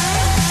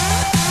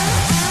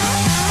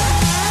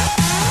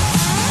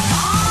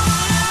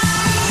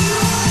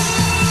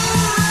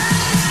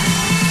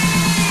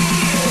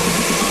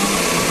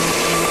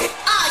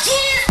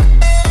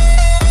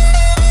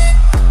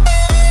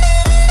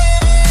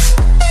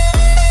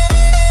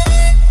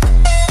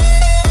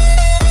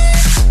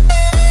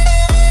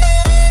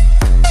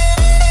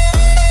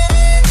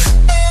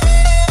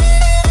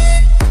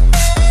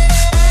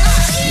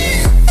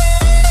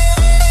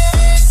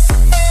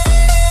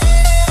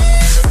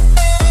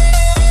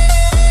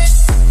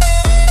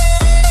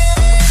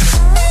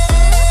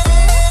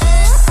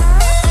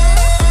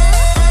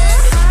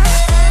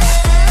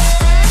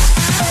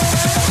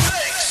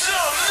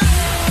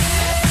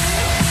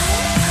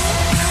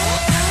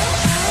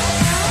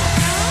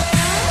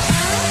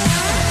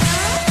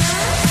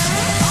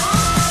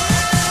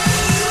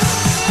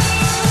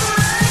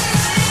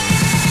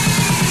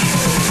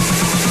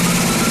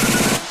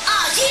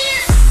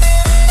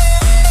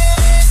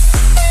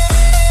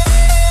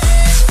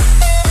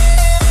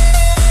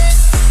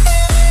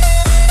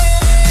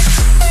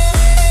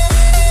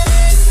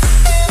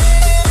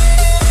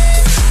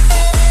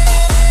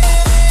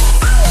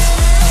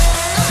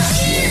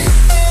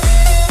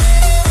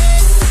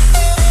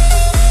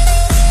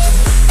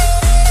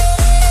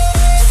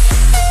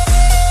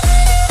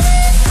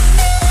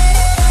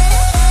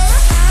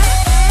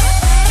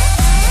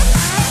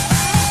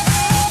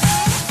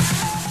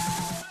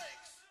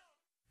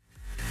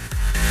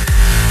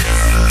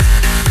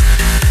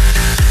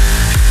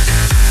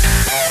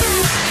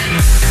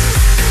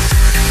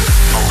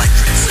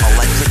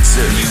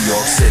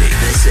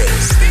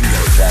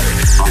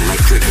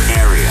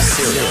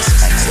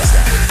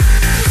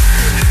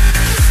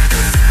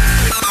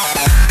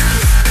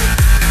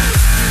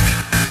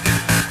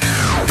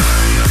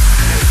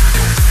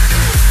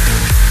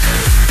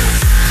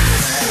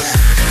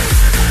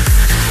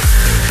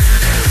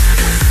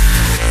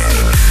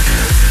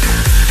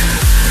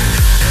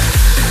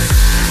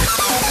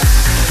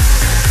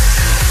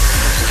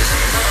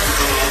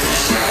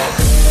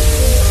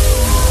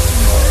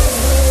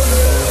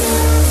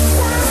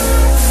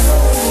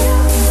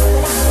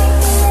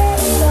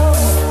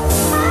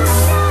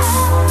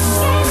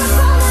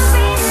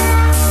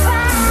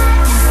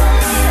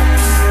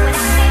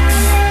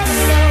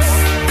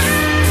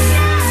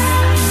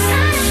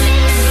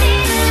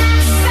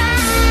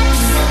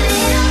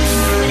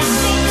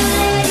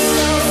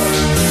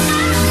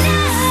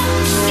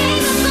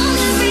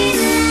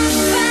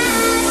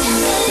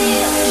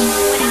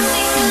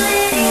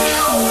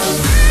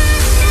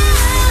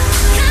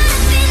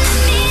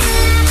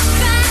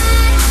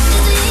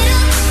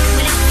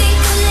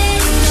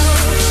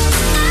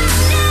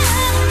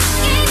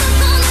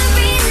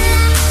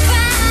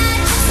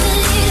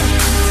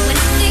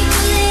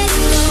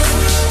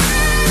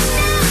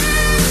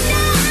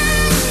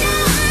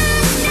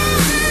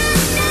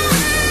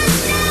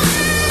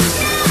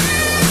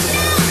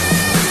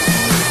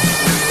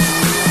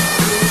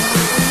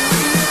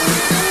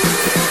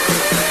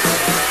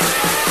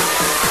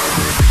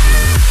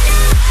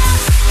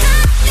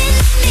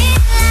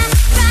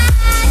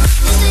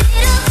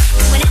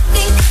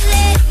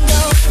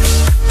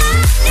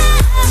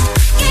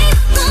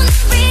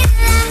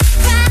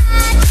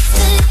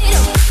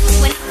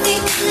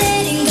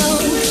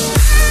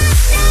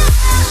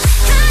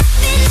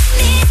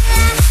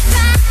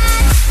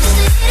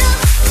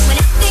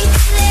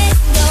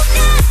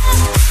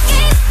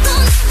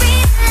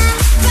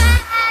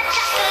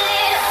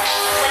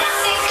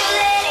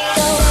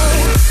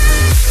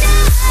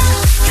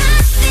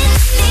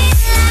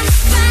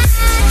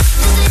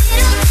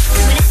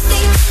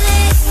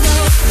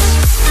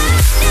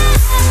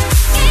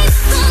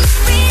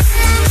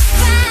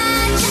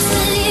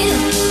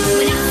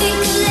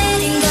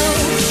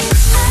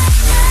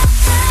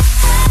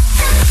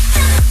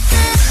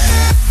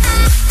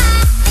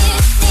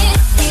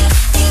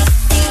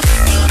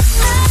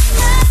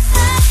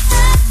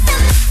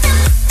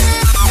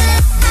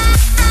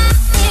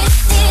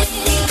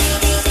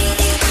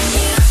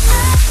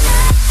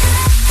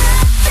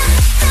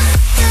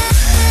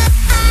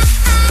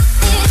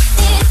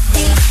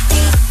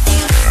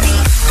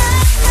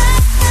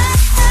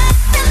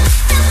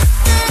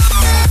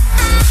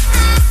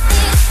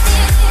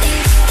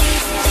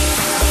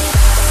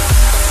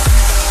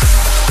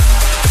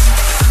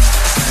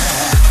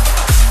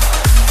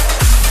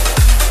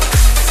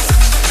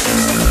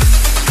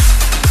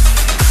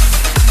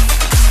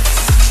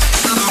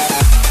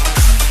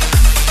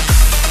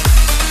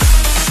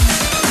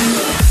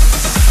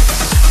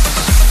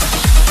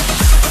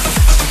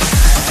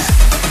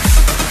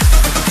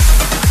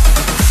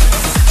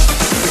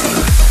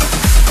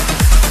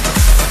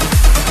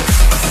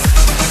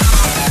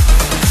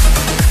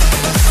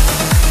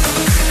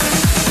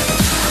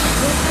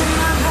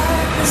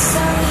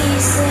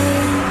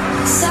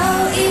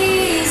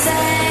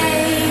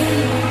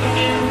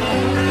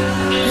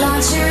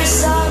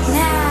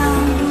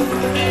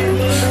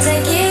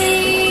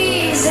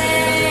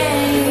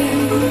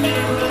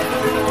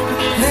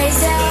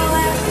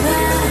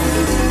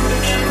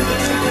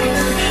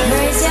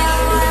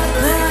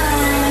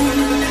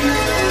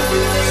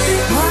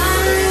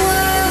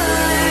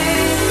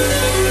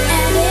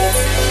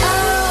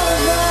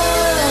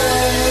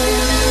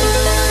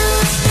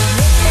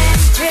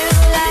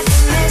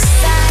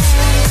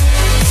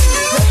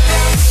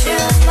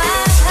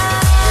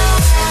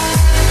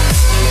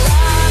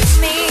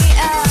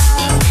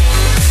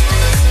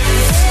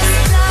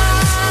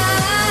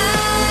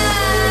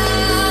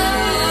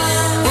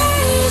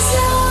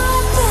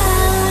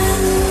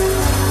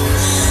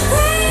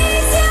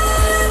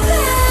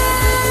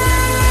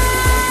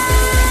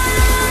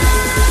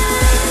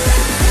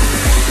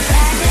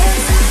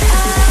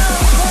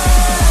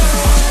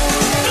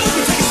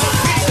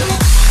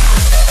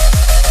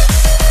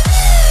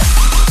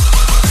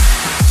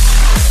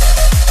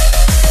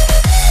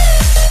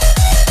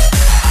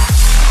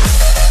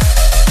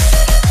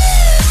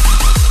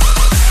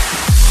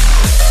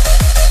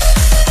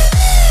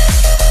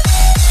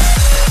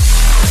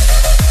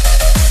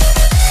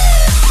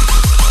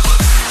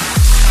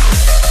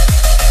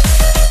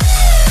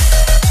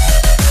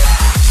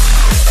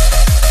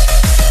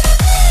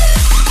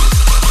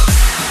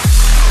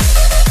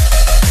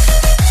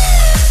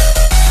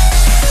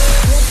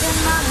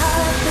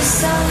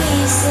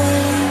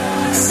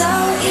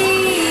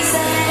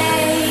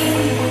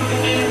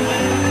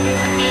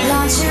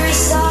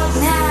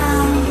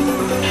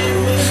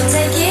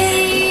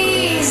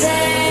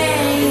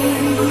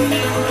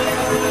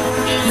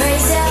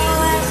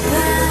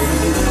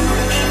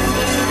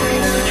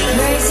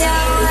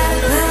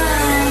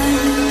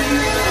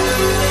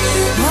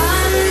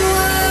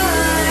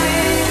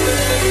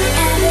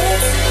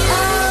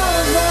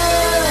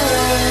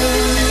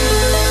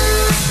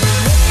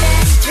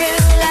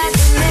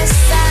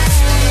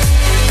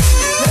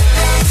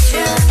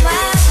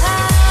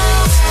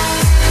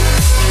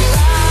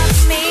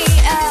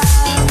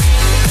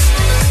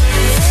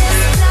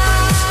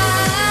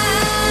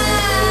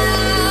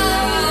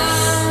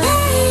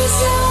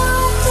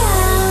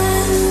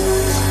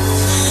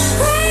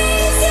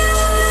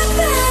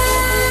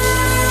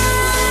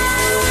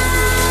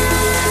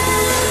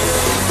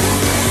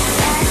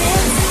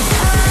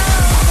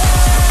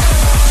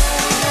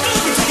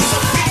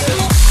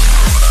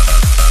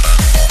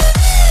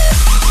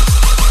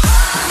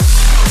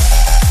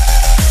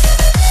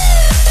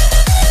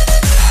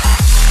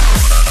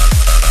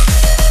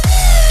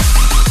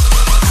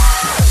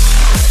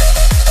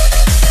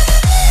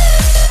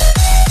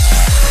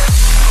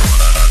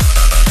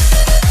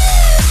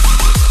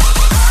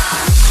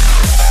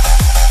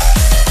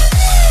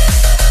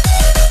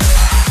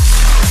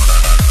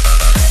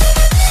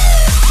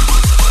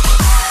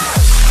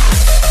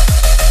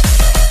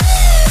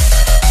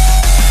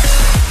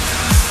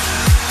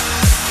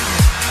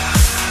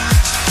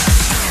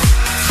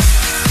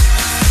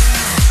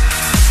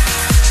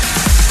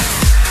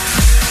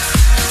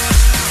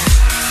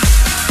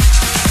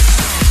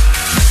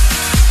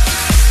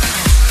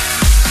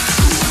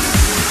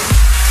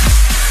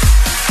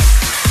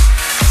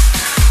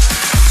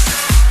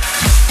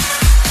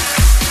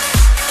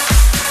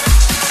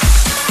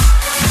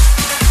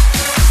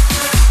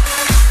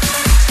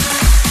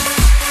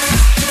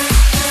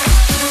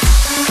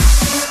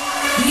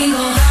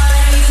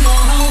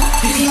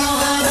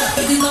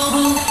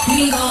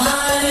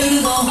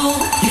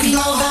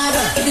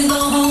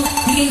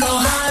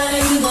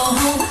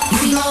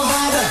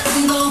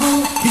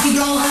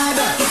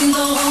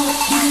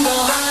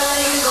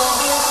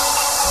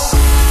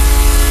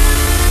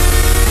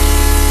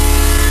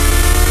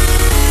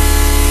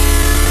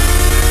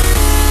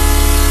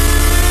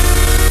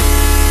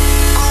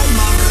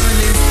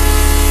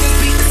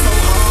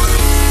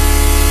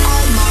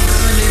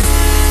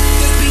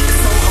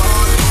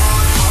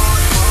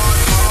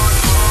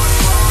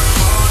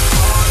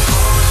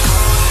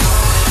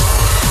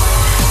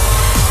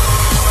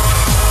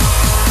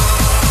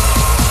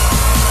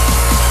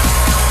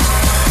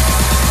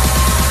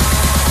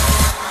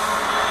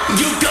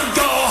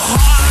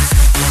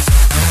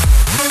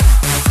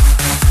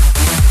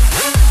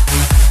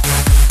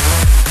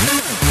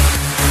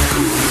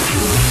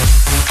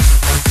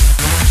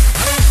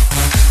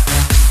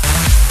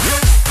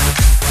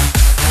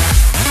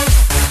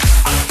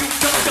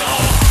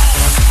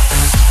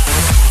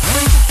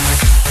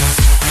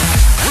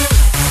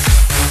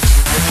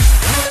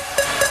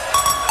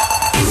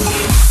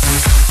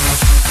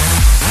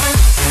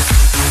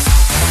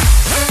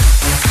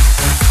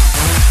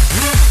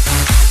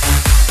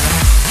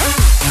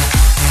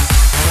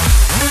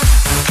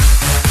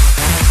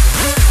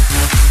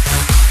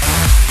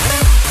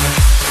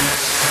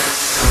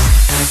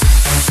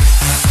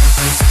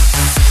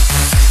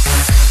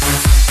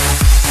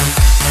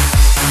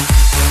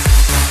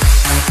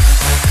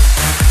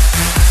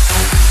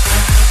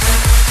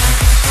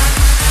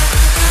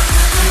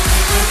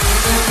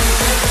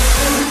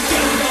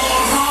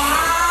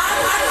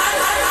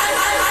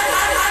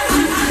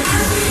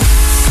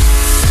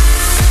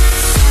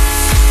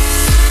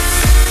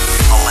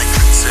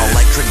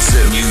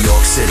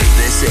 City.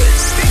 This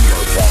is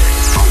Bingo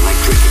Players.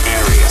 Electric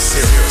Area.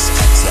 Sirius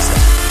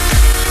XM.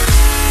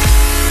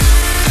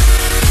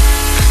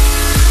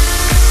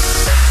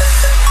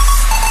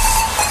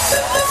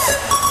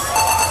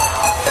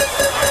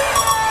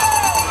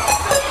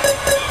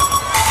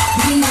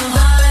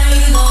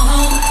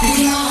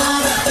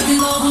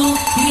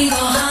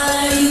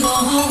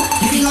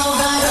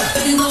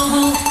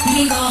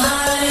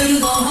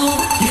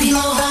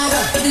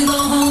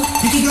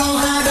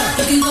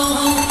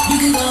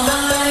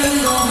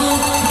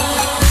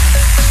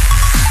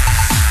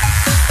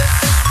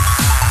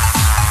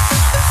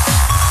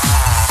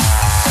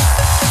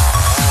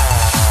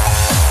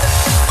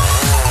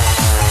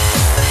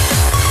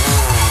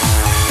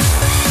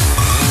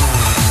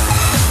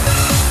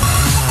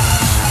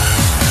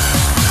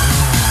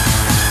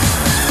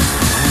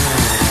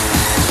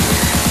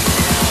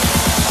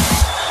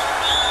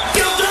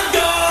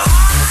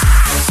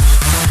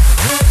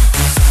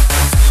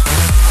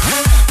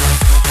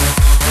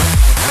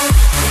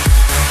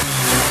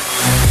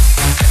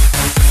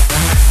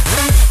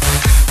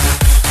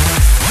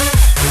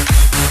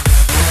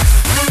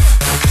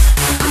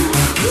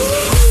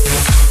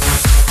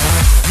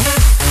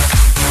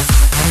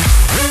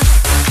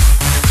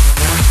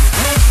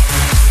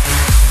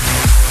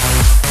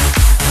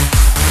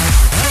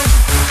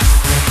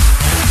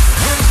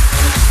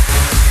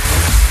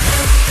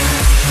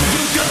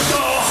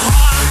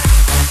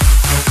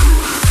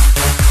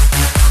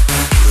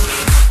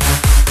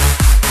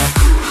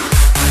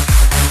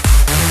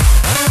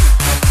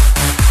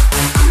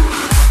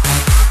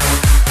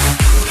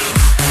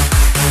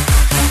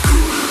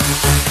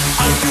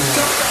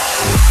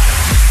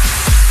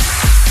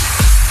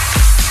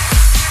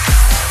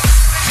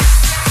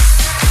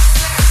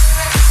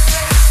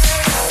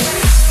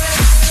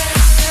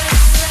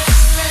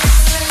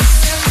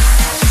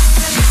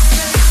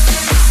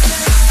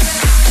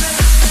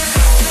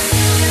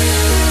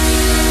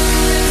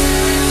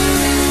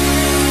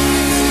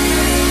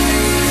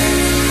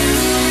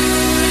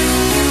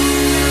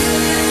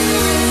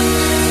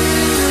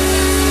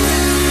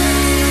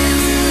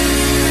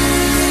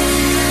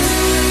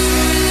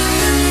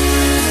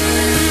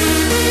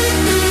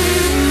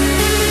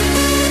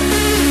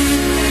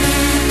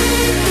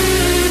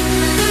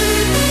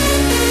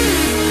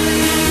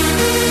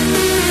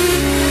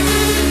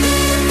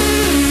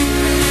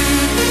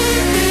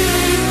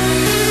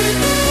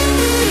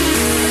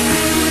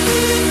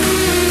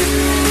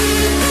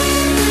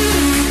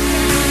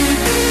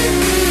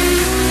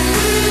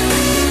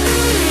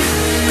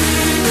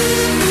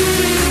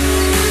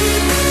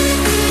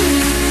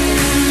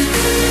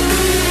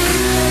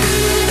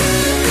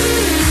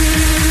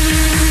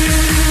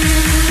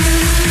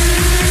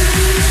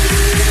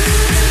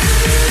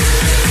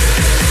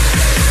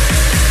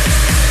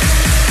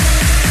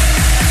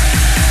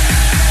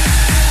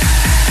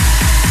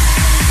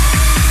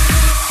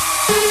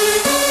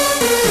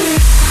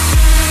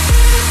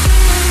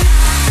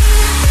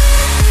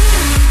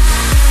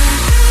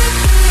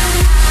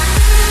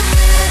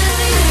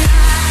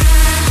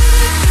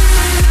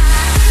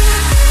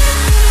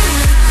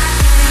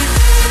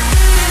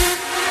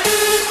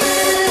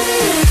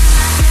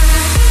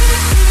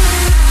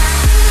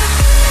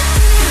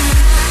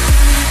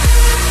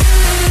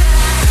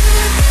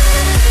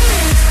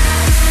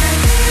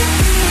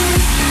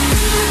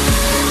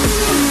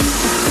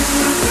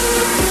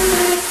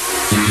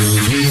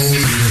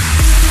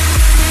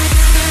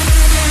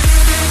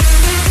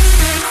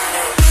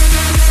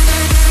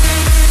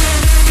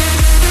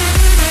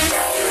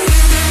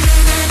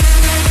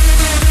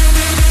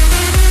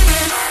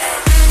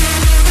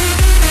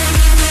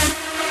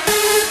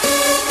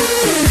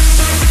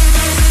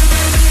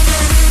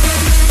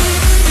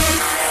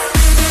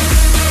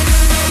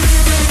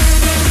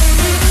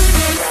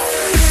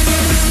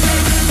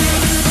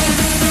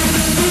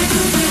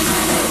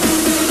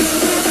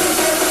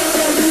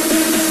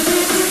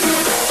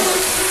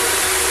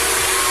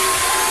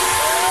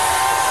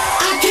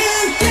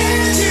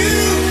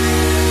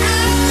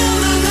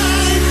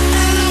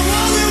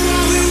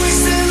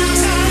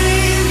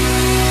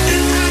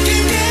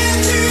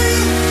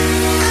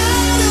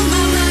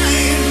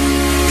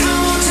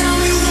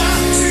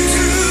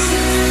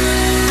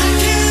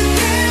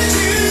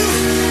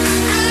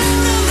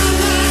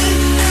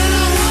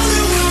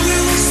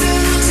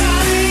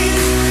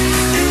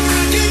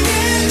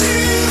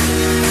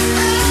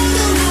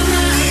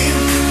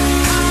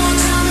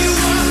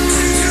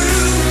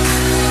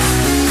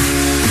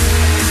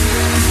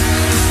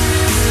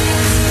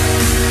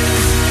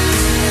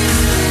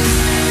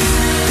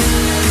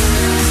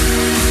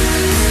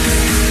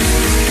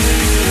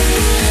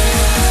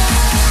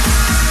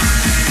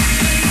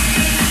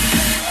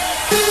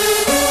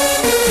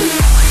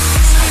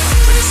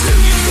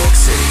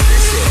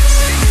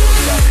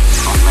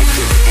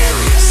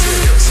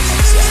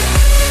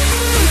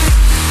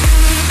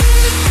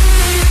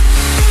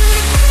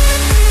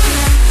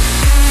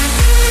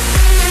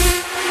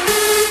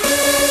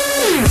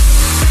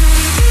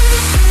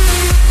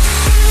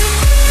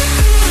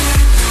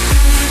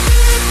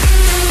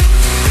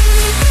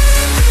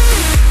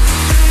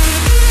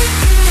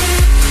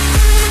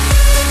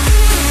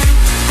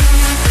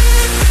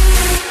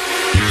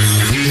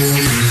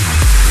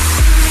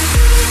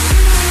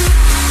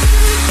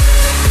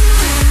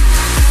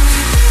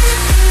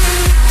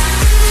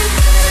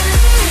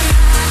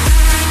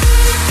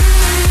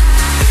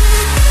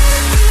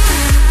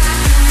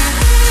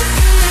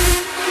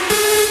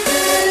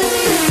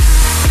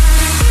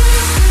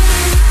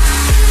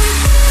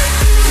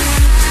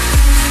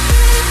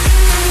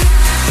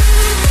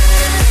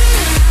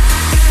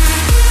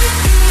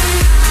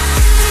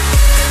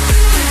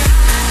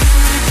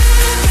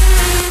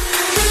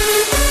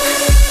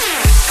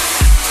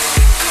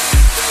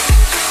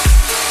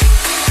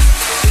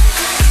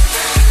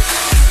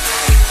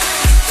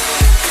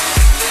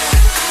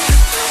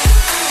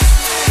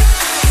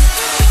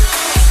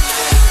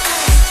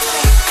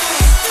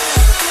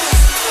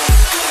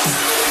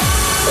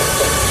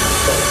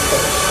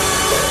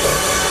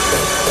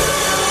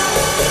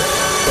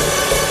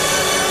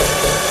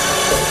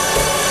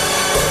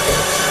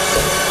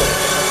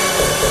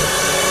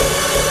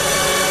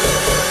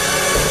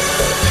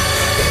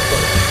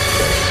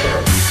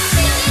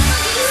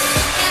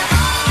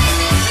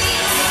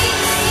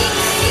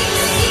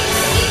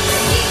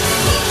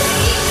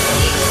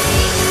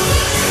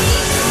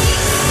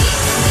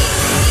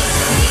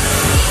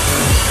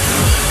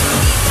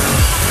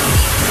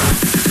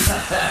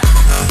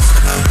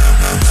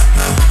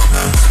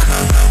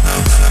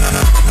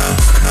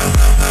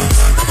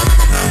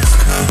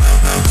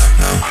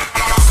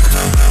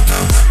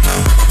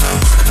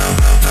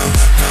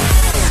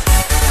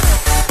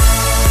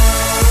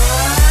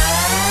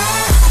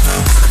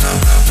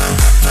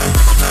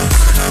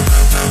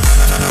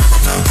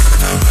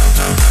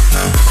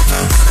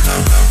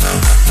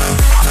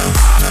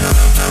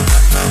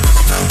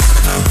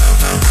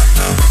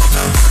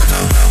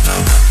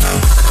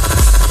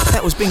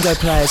 Bingo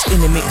Players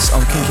in the mix on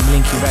Kinky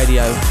Malinky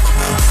Radio.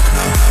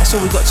 That's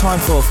all we've got time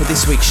for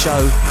this week's show.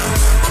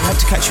 I hope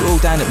to catch you all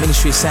down at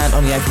Ministry of Sound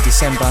on the 8th of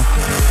December.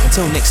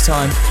 Until next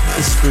time,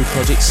 this is Groove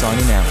Project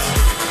signing out.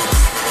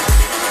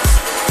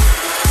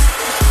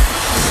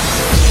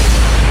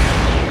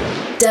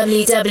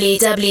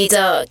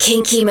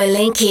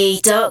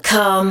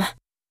 www.kinkymalinky.com